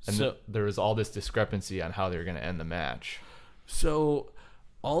 And So- there was all this discrepancy on how they were going to end the match. So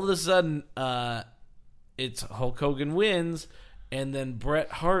all of a sudden, it's Hulk Hogan wins, and then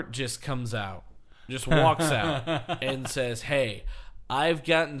Bret Hart just comes out, just walks out, and says, "Hey, I've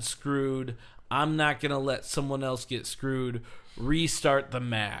gotten screwed. I'm not gonna let someone else get screwed. Restart the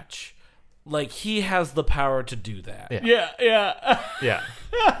match." Like, he has the power to do that. Yeah. Yeah.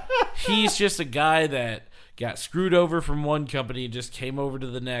 He's just a guy that got screwed over from one company and just came over to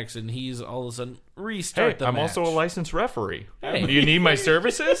the next, and he's all of a sudden restart Hey, the I'm match. also a licensed referee. Hey. Do you need my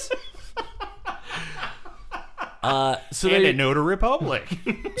services? So And they a Notary Republic.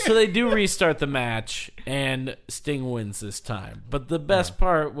 So they do restart the match, and Sting wins this time. But the best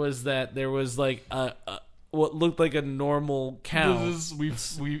part was that there was like a what looked like a normal count. We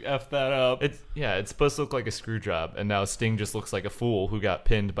effed that up. It's supposed to look like a screw job, and now Sting just looks like a fool who got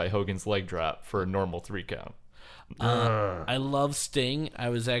pinned by Hogan's leg drop for a normal 3 count. I love Sting. I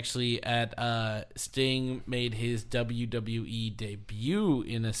was actually at Sting made his WWE debut,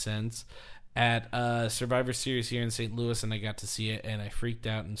 in a sense, at Survivor Series here in St. Louis, and I got to see it, and I freaked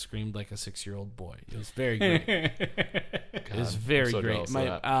out and screamed like a 6-year-old boy. It was very great. It was very so great. jealous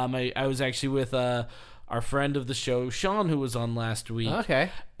of that. I was actually with our friend of the show, Sean, who was on last week.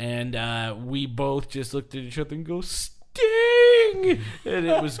 Okay. And we both just looked at each other and go, "Sting!" And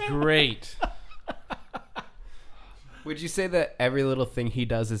it was great. Would you say that every little thing he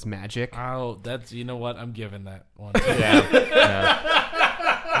does is magic? Oh, that's, you know what? I'm giving that one. Yeah.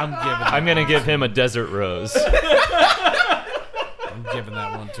 I'm going to give him a desert rose. I'm giving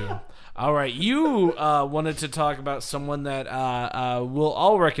that one to him. All right, you wanted to talk about someone that we'll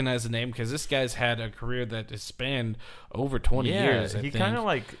all recognize the name, because this guy's had a career that has spanned over 20 years. I he think. kind of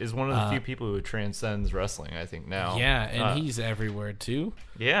like is one of the few people who transcends wrestling, I think, now. Yeah, and he's everywhere too.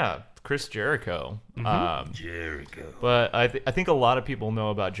 Yeah, Chris Jericho. Jericho. But I think a lot of people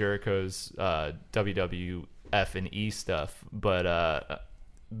know about Jericho's WWF and E stuff. But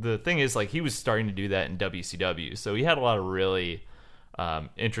the thing is, like, he was starting to do that in WCW, so he had a lot of really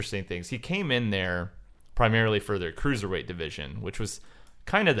interesting things. He came in there primarily for their cruiserweight division, which was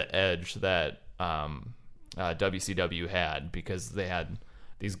kind of the edge that WCW had, because they had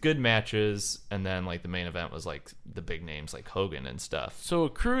these good matches, and then like the main event was like the big names like Hogan and stuff. So a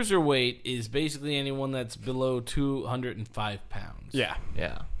cruiserweight is basically anyone that's below 205 pounds. Yeah.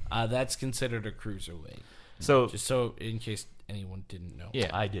 Yeah. That's considered a cruiserweight. So Just so in case anyone didn't know. yeah,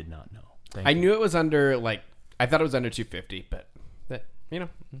 I did not know. I knew it was under, like, I thought it was under 250, but that,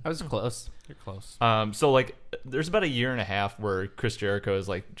 I was close. You're close. So like there's about a year and a half where Chris Jericho is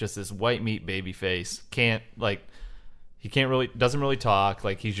like just this white meat baby face. Doesn't really talk.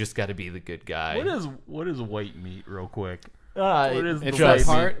 Like, he's just got to be the good guy. What is white meat, real quick? What is It's the that white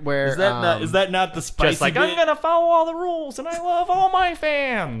part meat? where Is that not the spicy just like, bit? I'm gonna follow all the rules and I love all my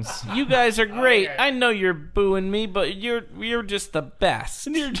fans. You guys are great. I know you're booing me, but you're just the best.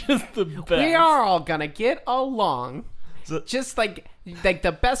 You're just the best. we are all gonna get along, So- just like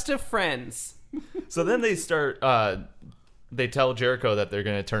the best of friends. So then they start. They tell Jericho that they're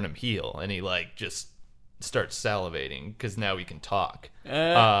gonna turn him heel, and he like just starts salivating because now he can talk.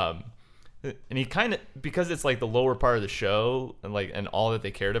 And he kind of, because it's like the lower part of the show, and all that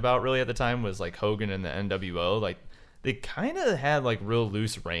they cared about really at the time was like Hogan and the NWO. Like, they kind of had like real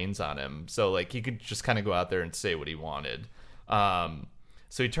loose reins on him, so like he could just kind of go out there and say what he wanted.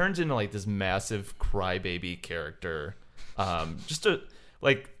 So he turns into like this massive crybaby character. Just a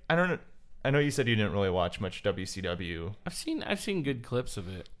like, I don't know. I know you said you didn't really watch much WCW, I've seen good clips of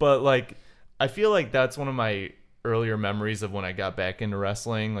it. but like, I feel like that's one of my earlier memories of when I got back into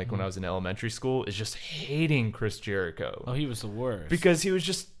wrestling, like when I was in elementary school, is just hating Chris Jericho. Oh, he was the worst. Because he was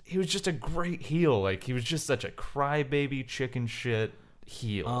just a great heel. Like, he was just such a crybaby chicken shit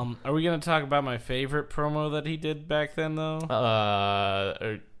heel. Are we gonna talk about my favorite promo that he did back then, though?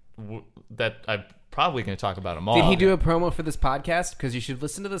 That probably going to talk about them all. Did he do a promo for this podcast? Because you should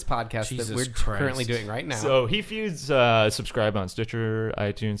listen to this podcast Jesus that we're Christ. currently doing right now. So he feuds. Subscribe on Stitcher,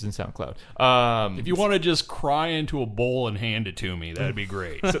 iTunes, and SoundCloud. If you want to just cry into a bowl and hand it to me, that'd be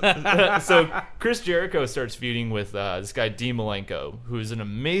great. So Chris Jericho starts feuding with this guy D. Malenko, who's an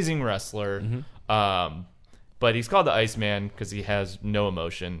amazing wrestler. But he's called the Iceman because he has no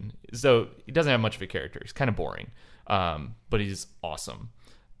emotion. So he doesn't have much of a character. He's kind of boring. But he's awesome.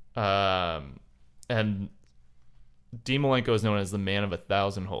 And D. Malenko is known as the man of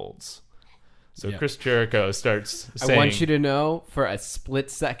 1,000 holds. So Chris Jericho starts saying... I want you to know, for a split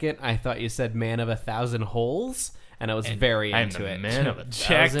second, I thought you said man of 1,000 holes, and I was very I'm into the it. man of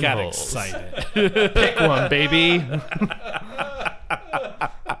Jack 1,000 got holds. excited. Pick one, baby.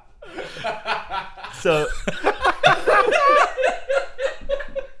 So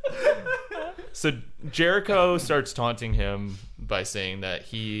Jericho starts taunting him by saying that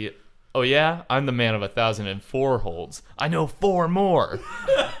oh yeah, I'm the man of 1,004 holds. I know 4 more.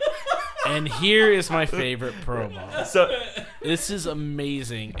 And here is my favorite promo. So This is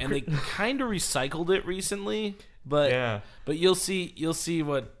amazing, and they kind of recycled it recently, but you'll see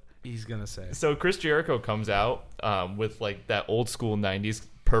what he's gonna say. So Chris Jericho comes out with like that old school 90s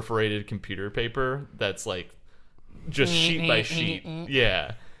perforated computer paper that's like just sheet by sheet.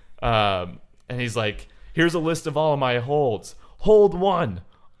 Yeah. And he's like, here's a list of all of my holds. Hold 1,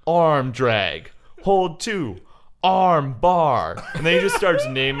 arm drag. Hold 2, arm bar. And then he just starts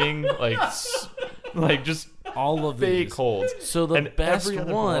naming like just All of fake these. holds. So the And best every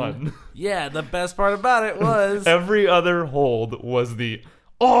other one, yeah, the best part about it was Every other hold was the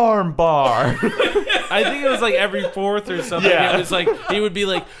arm bar. I think it was like every fourth or something. Yeah. It was like he would be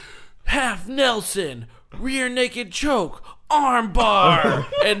like half Nelson, rear naked choke, arm bar,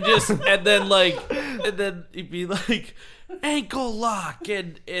 and then he'd be like ankle lock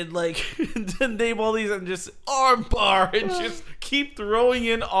and like and then name all these and just arm bar and just keep throwing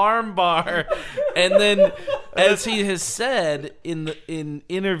in arm bar. And then as he has said in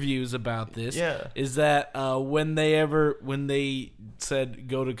interviews about this, is that when they said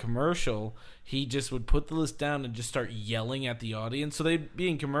go to commercial, he just would put the list down and just start yelling at the audience. So they'd be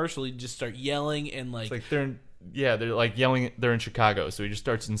in commercial, he'd just start yelling and like, It's like they're like yelling. They're in Chicago, so he just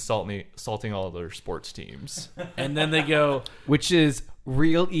starts insulting all of their sports teams. and then they go, Which is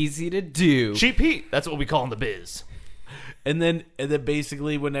real easy to do. Cheap Heat. That's what we call in the biz. and then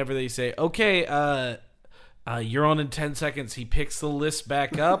basically whenever they say, okay, you're on in 10 seconds, he picks the list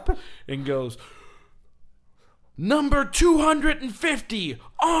back up and goes, number 250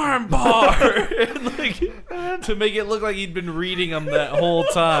 arm bar. And like, to make it look like he'd been reading them that whole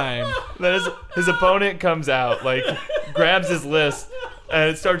time. Then his opponent comes out, like grabs his list, and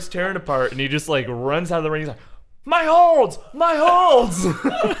it starts tearing apart. And he just like runs out of the ring. He's like, "My holds, my holds."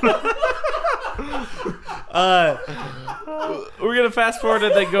 We're gonna fast forward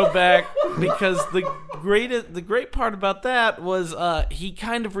and then go back because the great part about that was he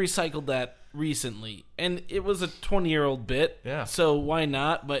kind of recycled that recently, and it was a 20-year-old bit. Yeah. So why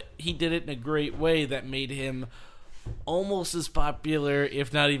not? But he did it in a great way that made him almost as popular,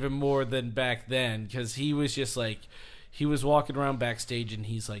 if not even more, than back then. Because he was just like, he was walking around backstage and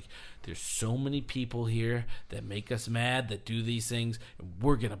he's like, there's so many people here that make us mad, that do these things, and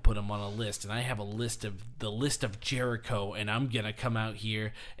we're going to put them on a list. And I have the list of Jericho, and I'm going to come out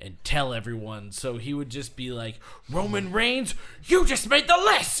here and tell everyone. So he would just be like, Roman Reigns, you just made the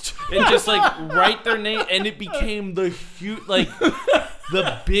list! And just like write their name, and it became the huge, like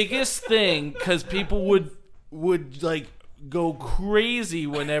the biggest thing, because people would like go crazy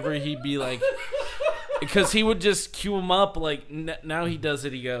whenever he'd be like, because he would just cue him up. Like now he does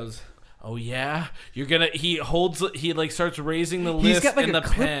it, he goes, oh yeah, you're gonna. He like starts raising the list. He's got like in a the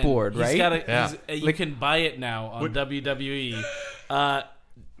pen. clipboard, right? He's got a, Yeah. you can buy it now on WWE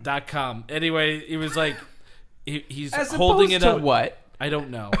 .com. Anyway, it was like he's As holding opposed it to up. what? I don't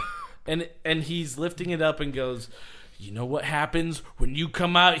know. and he's lifting it up and goes, you know what happens when you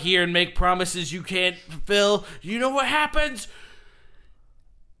come out here and make promises you can't fulfill? You know what happens?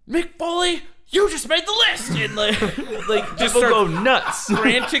 Mick Foley, you just made the list! And like just People go nuts.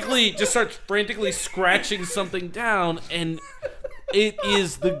 starts frantically scratching something down, and it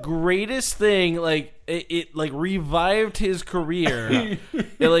is the greatest thing. Like it like revived his career.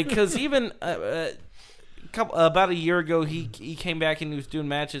 Like, because even about a year ago, he came back and he was doing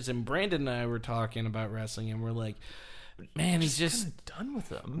matches, and Brandon and I were talking about wrestling, and we're like, man, he's just done with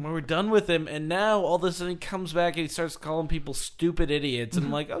them. we're done with him. And now all of a sudden he comes back and he starts calling people stupid idiots, and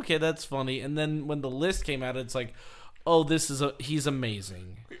I'm like, okay, that's funny. And then when the list came out, it's like, oh, he's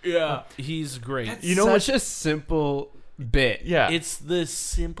amazing. Yeah. He's great. You know, such a simple bit. Yeah. It's the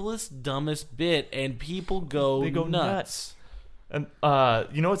simplest, dumbest bit, and people go, nuts. And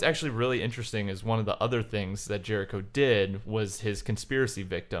you know what's actually really interesting is one of the other things that Jericho did was his conspiracy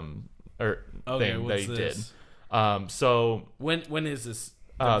victim thing that he did. So when is this?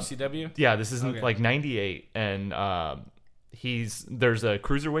 WCW? Yeah, this is like 98, and there's a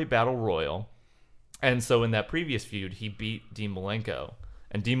cruiserweight battle royal, and so in that previous feud he beat Dean Malenko,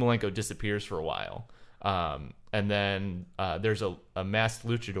 and Dean Malenko disappears for a while, and then there's a masked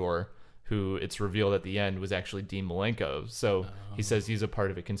luchador who it's revealed at the end was actually Dean Malenko. So he says he's a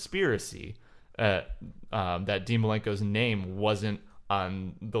part of a conspiracy, that Dean Malenko's name wasn't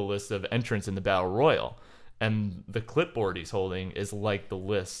on the list of entrants in the battle royal. And the clipboard he's holding is like the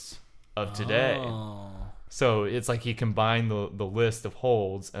lists of today. Oh. So it's like he combined the list of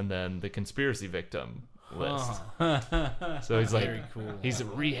holds and then the conspiracy victim list. So he's like, Very cool. he's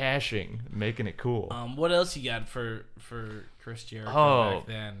rehashing, making it cool. What else you got for Chris Jericho back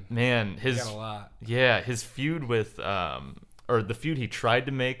then? Man, You got a lot. Yeah, his feud with or the feud he tried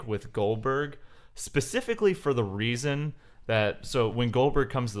to make with Goldberg, specifically for the reason that, so when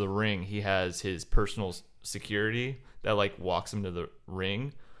Goldberg comes to the ring, he has his personal security that like walks him to the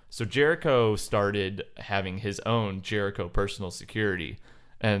ring. So Jericho started having his own Jericho personal security,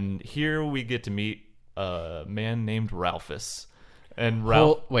 and here we get to meet a man named Ralphus. And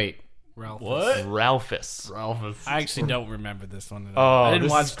Wait. Ralph. What? Ralphus. I actually don't remember this one at all. Oh, I didn't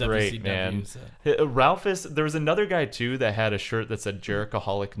this watch is great, WCW, man. so. Ralphus, there was another guy too that had a shirt that said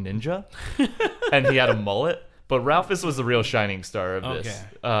Jerichoholic Ninja, and he had a mullet. But Ralphus was the real shining star of this.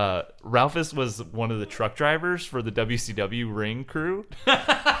 Okay. Ralphus was one of the truck drivers for the WCW ring crew.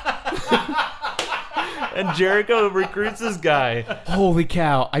 And Jericho recruits this guy. Holy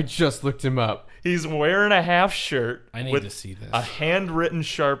cow! I just looked him up. He's wearing a half shirt. I need with to see this. a handwritten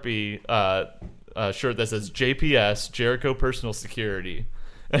Sharpie shirt that says JPS, Jericho Personal Security.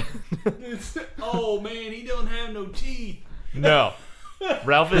 Oh man, he don't have no teeth. No.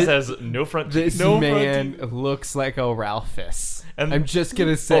 Ralphus has no front teeth. This No front man teeth. looks like a Ralphus. And- I'm just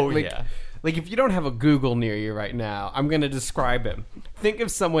gonna say, Oh, like, yeah. like if you don't have a Google near you right now, I'm gonna describe him. Think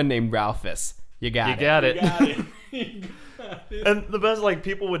of someone named Ralphus. You got You it. got it. Got it. And the best, like,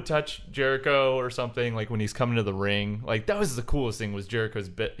 people would touch Jericho or something, like, when he's coming to the ring. Like, that was the coolest thing was Jericho's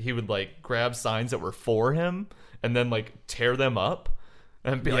bit. He would, like, grab signs that were for him and then, like, tear them up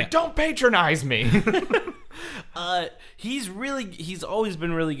and be like, don't patronize me. He's always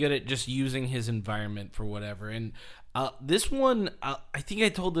been really good at just using his environment for whatever. And this one, I think I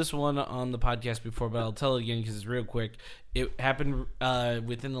told this one on the podcast before, but I'll tell it again because it's real quick. It happened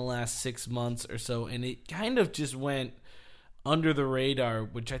within the last 6 months or so, and it kind of just went under the radar,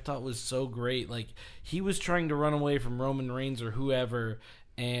 which I thought was so great. Like, he was trying to run away from Roman Reigns or whoever,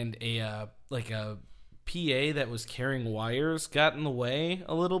 and a PA that was carrying wires got in the way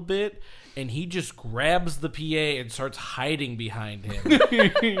a little bit, and he just grabs the PA and starts hiding behind him.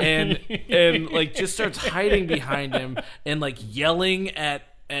 and like just starts hiding behind him and like yelling at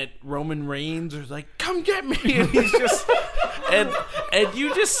Roman Reigns, or like, come get me, and he's just and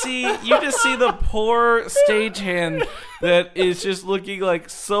you just see the poor stagehand that is just looking like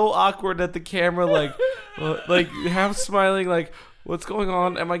so awkward at the camera, like half smiling, like, what's going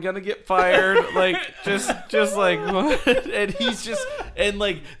on? Am I gonna get fired? Like, just like what? And he's just, and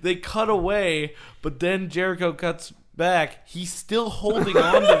like they cut away, but then Jericho cuts back. He's still holding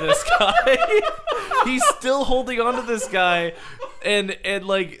on to this guy. He's still holding on to this guy, and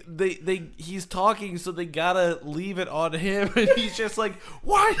like he's talking, so they gotta leave it on him, and he's just like,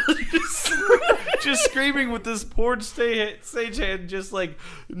 why? Just screaming with this poor stagehand, just like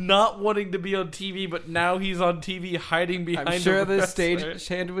not wanting to be on TV, but now he's on TV hiding behind. I'm sure a the wrestler.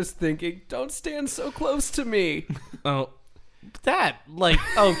 stagehand was thinking, "Don't stand so close to me." Oh, that, like,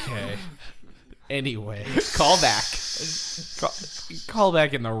 okay. Anyway, Call back. call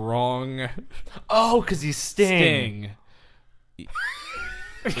back in the wrong Oh, because he's Sting. Sting.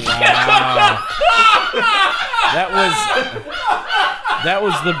 Wow. That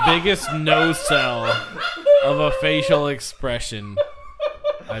was the biggest no sell of a facial expression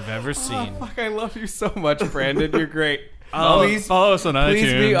I've ever seen. Fuck, I love you so much, Brandon. You're great. Please follow us on iTunes.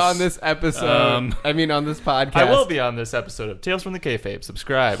 Please be on this episode. On this podcast. I will be on this episode of Tales from the Kayfabe.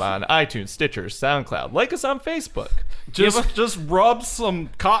 Subscribe on iTunes, Stitcher, SoundCloud. Like us on Facebook. Just rub some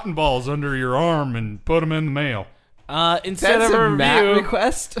cotton balls under your arm and put them in the mail. Instead That's of a a Matt review,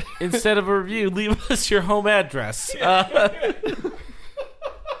 request. instead of a review, leave us your home address.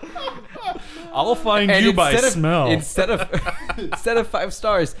 I'll find And you by instead of- smell. Instead of 5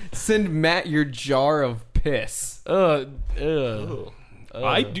 stars, send Matt your jar of piss. I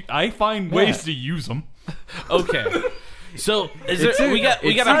find ways to use them. Okay. So It's a- we got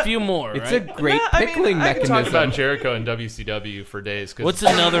it's a a- few more. It's right? a great pickling I can mechanism. talk about Jericho and WCW for days. 'Cause What's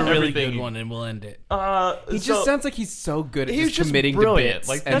another really everything- good one, and we'll end it. He just sounds like he's so good at He's just just committing to brilliant. bits.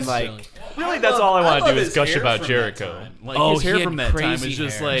 Like, and that's like, Really, that's all I want to love do is his gush hair about from Jericho. that time. Like Oh, his he hair had from that time crazy is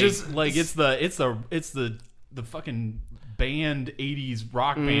just hair. like Just like it's the fucking band 80s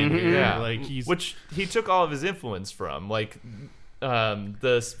rock band here. Yeah, Like he's which he took all of his influence from. Like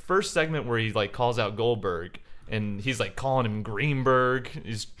the first segment where he like calls out Goldberg and he's like calling him Greenberg.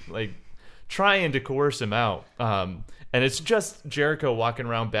 He's like trying to coerce him out. And it's just Jericho walking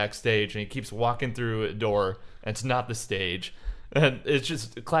around backstage and he keeps walking through a door and it's not the stage. And it's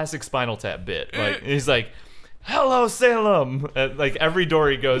just a classic Spinal Tap bit. Like he's like, "Hello, Salem!" And like every door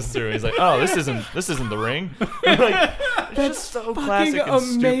he goes through, he's like, "Oh, this isn't the ring." Like, it's just so classic and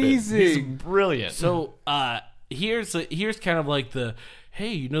amazing. stupid. He's brilliant. So here's kind of like the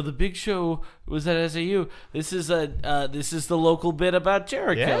hey, the Big Show was at SAU. This is the local bit about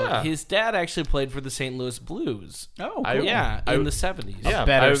Jericho. Yeah. His dad actually played for the St. Louis Blues. oh I- cool. Yeah, I- in the 70s. yeah,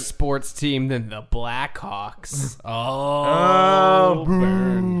 better I- sports team than the Blackhawks. Oh,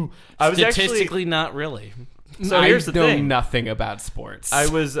 burn. I was Statistically, not really. So I here's the know thing. nothing about sports. I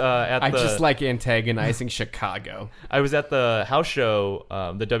was at I the just like antagonizing Chicago. I was at the house show,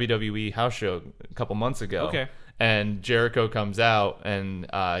 the WWE house show a couple months ago. Okay. And Jericho comes out and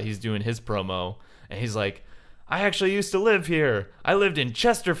he's doing his promo and he's like, "I actually used to live here. I lived in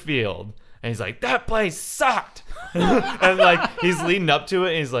Chesterfield." And he's like, "That place sucked." And like he's leading up to it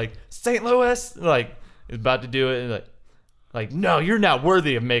and he's like, "St. Louis?" Like he's about to do it and like, "No, you're not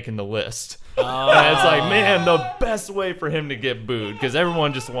worthy of making the list." And it's like, man, the best way for him to get booed because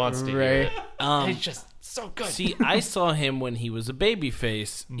everyone just wants to hear it. He's just so good. See, I saw him when he was a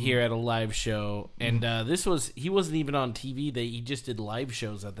babyface here at a live show, and he wasn't even on TV. He just did live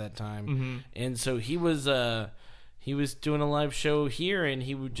shows at that time, and so he was doing a live show here, and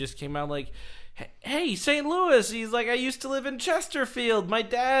he just came out like, "Hey, St. Louis." He's like, "I used to live in Chesterfield. My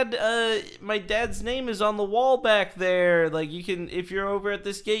dad's name is on the wall back there. Like, you can, if you're over at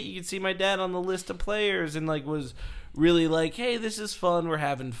this gate, you can see my dad on the list of players." And like was really like, "Hey, this is fun. We're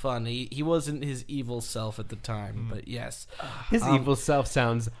having fun." He wasn't his evil self at the time, but yes, His evil self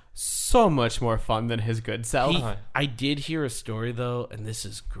sounds so much more fun than his good self. I did hear a story though, and this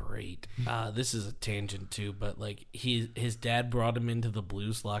is great. This is a tangent too, but like his dad brought him into the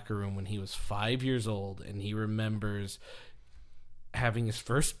Blues locker room when he was 5 years old, and he remembers having his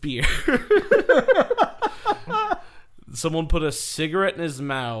first beer. Someone put a cigarette in his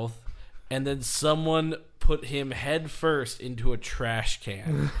mouth, and then someone put him head first into a trash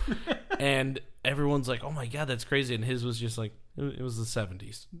can, and everyone's like, "Oh my god, that's crazy!" And his was just like, it was the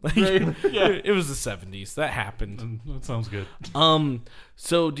 70s. Like, it was the 70s. That happened. That sounds good.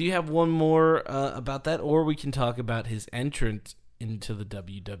 So do you have one more about that, or we can talk about his entrance into the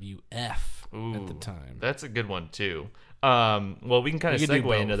WWF at the time? That's a good one too. Well, we can kind of We can do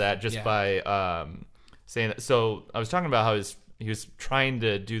segue into both. that just Yeah. by saying that. So I was talking about how he was trying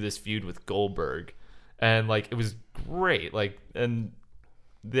to do this feud with Goldberg, and like it was great. Like, and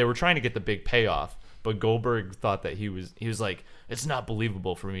they were trying to get the big payoff, but Goldberg thought that he was like, "It's not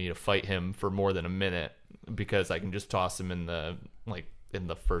believable for me to fight him for more than a minute because I can just toss him in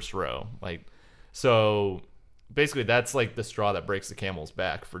the first row." Like, so basically that's like the straw that breaks the camel's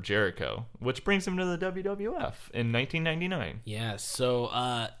back for Jericho, which brings him to the WWF in 1999. Yeah,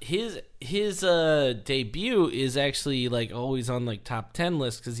 so his debut is actually like always on like top 10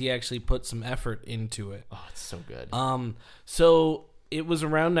 lists because he actually put some effort into it. Oh, it's so good. So it was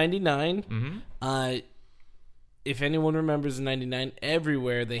around 99. Mm-hmm. If anyone remembers in 99,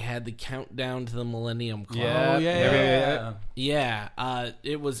 everywhere they had the countdown to the Millennium Club. Yeah,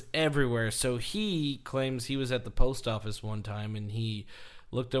 it was everywhere. So he claims he was at the post office one time and he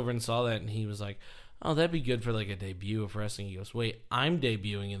looked over and saw that and he was like, "Oh, that'd be good for like a debut of wrestling." He goes, "Wait, I'm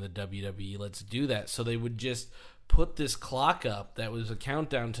debuting in the WWE. Let's do that." So they would just put this clock up that was a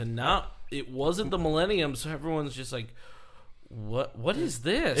countdown to it wasn't the Millennium, so everyone's just like, What is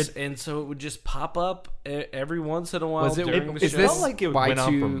this? And so it would just pop up every once in a while during the is show. this It felt like it why went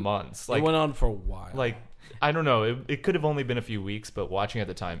on for two- months. It Like, went on for a while. like I don't know. It could have only been a few weeks, but watching at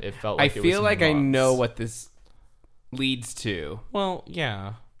the time, it felt I like it was feel like I months. know what this leads to. Well,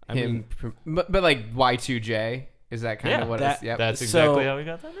 yeah. I mean, But like Y2J, is that kind Yeah, of what that- it's? Yep. That's So- exactly how he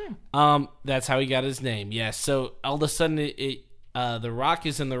got that name. that's how he got his name. Yes. So all of a sudden, The Rock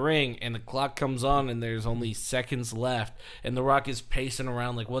is in the ring, and the clock comes on, and there's only seconds left, and The Rock is pacing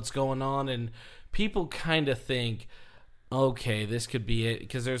around like, "What's going on?" And people kind of think, "Okay, this could be it,"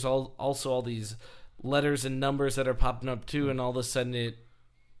 because there's also all these letters and numbers that are popping up too, and all of a sudden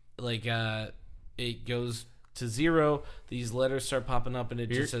it goes to 0. These letters start popping up, and it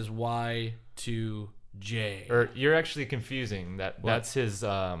just says Y to J. Or you're actually confusing that. That's his.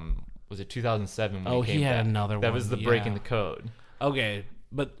 Was it 2007? When He had another one. That was the breaking the code. Okay,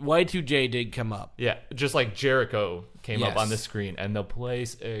 but Y2J did come up. Yeah, just like Jericho came up on the screen, and the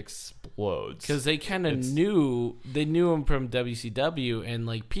place explodes. Because they kind of knew him from WCW, and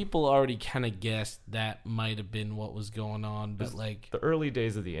like people already kind of guessed that might have been what was going on. But like the early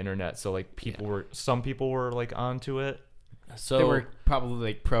days of the internet, so like some people were like onto it. So there were probably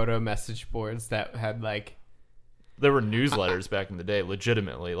like proto message boards that had like. There were newsletters back in the day,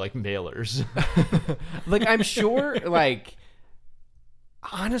 legitimately, like mailers. Like, I'm sure, like,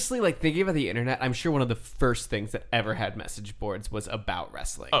 honestly, like, thinking about the internet, I'm sure one of the first things that ever had message boards was about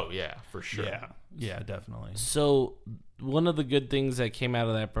wrestling. Oh, yeah, for sure. Yeah, definitely. So one of the good things that came out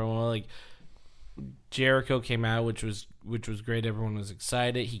of that promo, like Jericho came out, which was great. Everyone was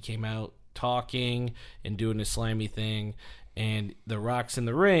excited. He came out talking and doing his slimy thing, and The Rock's in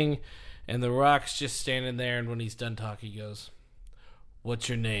the ring. And The Rock's just standing there, and when he's done talking, he goes, "What's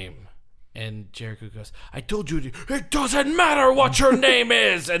your name?" And Jericho goes, "I told you, it doesn't matter what your name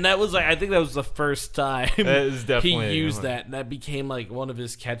is." And that was like, I think that was the first time he used that, and that became like one of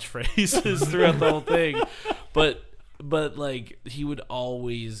his catchphrases throughout the whole thing. But like he would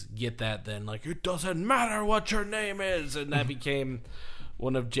always get that then, like, "It doesn't matter what your name is," and that became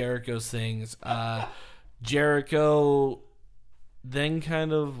one of Jericho's things. Jericho then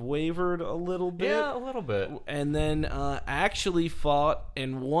kind of wavered a little bit. Yeah, a little bit. And then actually fought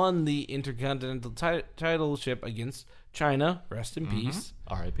and won the Intercontinental titleship against China. Rest in peace.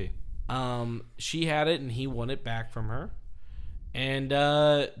 R.I.P. She had it, and he won it back from her. And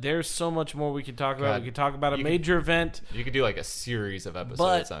there's so much more we could talk about. We could talk about a major event. You could do like a series of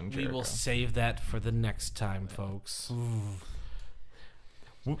episodes but on Jericho. We will save that for the next time, folks.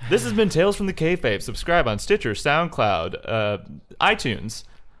 This has been Tales from the Kayfabe. Subscribe on Stitcher, SoundCloud, iTunes.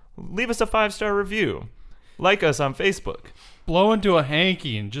 Leave us a 5-star review. Like us on Facebook. Blow into a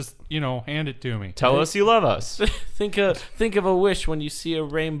hanky and just, hand it to me. Tell us you love us. Think of a wish when you see a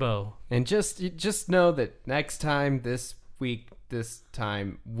rainbow. And just know that next time, this week, this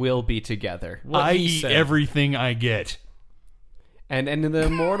time, we'll be together. I eat everything I get. And in the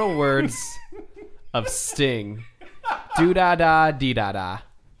immortal words of Sting, do-da-da-dee-da-da.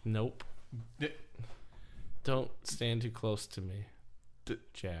 Nope. Don't stand too close to me,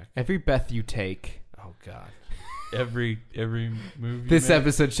 Jack. Every breath you take. Oh, God. Every movie. This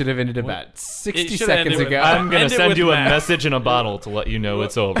episode should have ended about 60 seconds ago. I'm going to send you a message in a bottle to let you know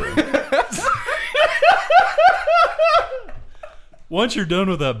it's over. Once you're done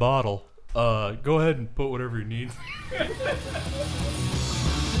with that bottle, go ahead and put whatever you need.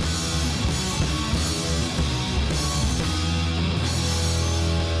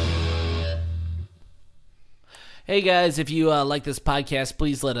 Hey guys, if you like this podcast,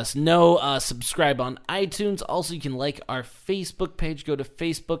 please let us know. Subscribe on iTunes. Also, you can like our Facebook page. Go to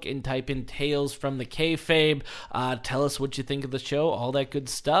Facebook and type in Tales from the Kayfabe. Tell us what you think of the show, all that good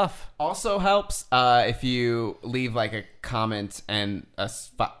stuff. Also helps if you leave like a comment and a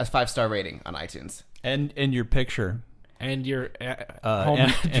 5-star rating on iTunes. And your picture. And your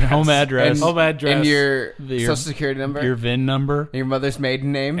home address. Home address. And your social security number. Your VIN number. Your mother's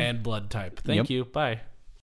maiden name. And blood type. Thank you. Bye.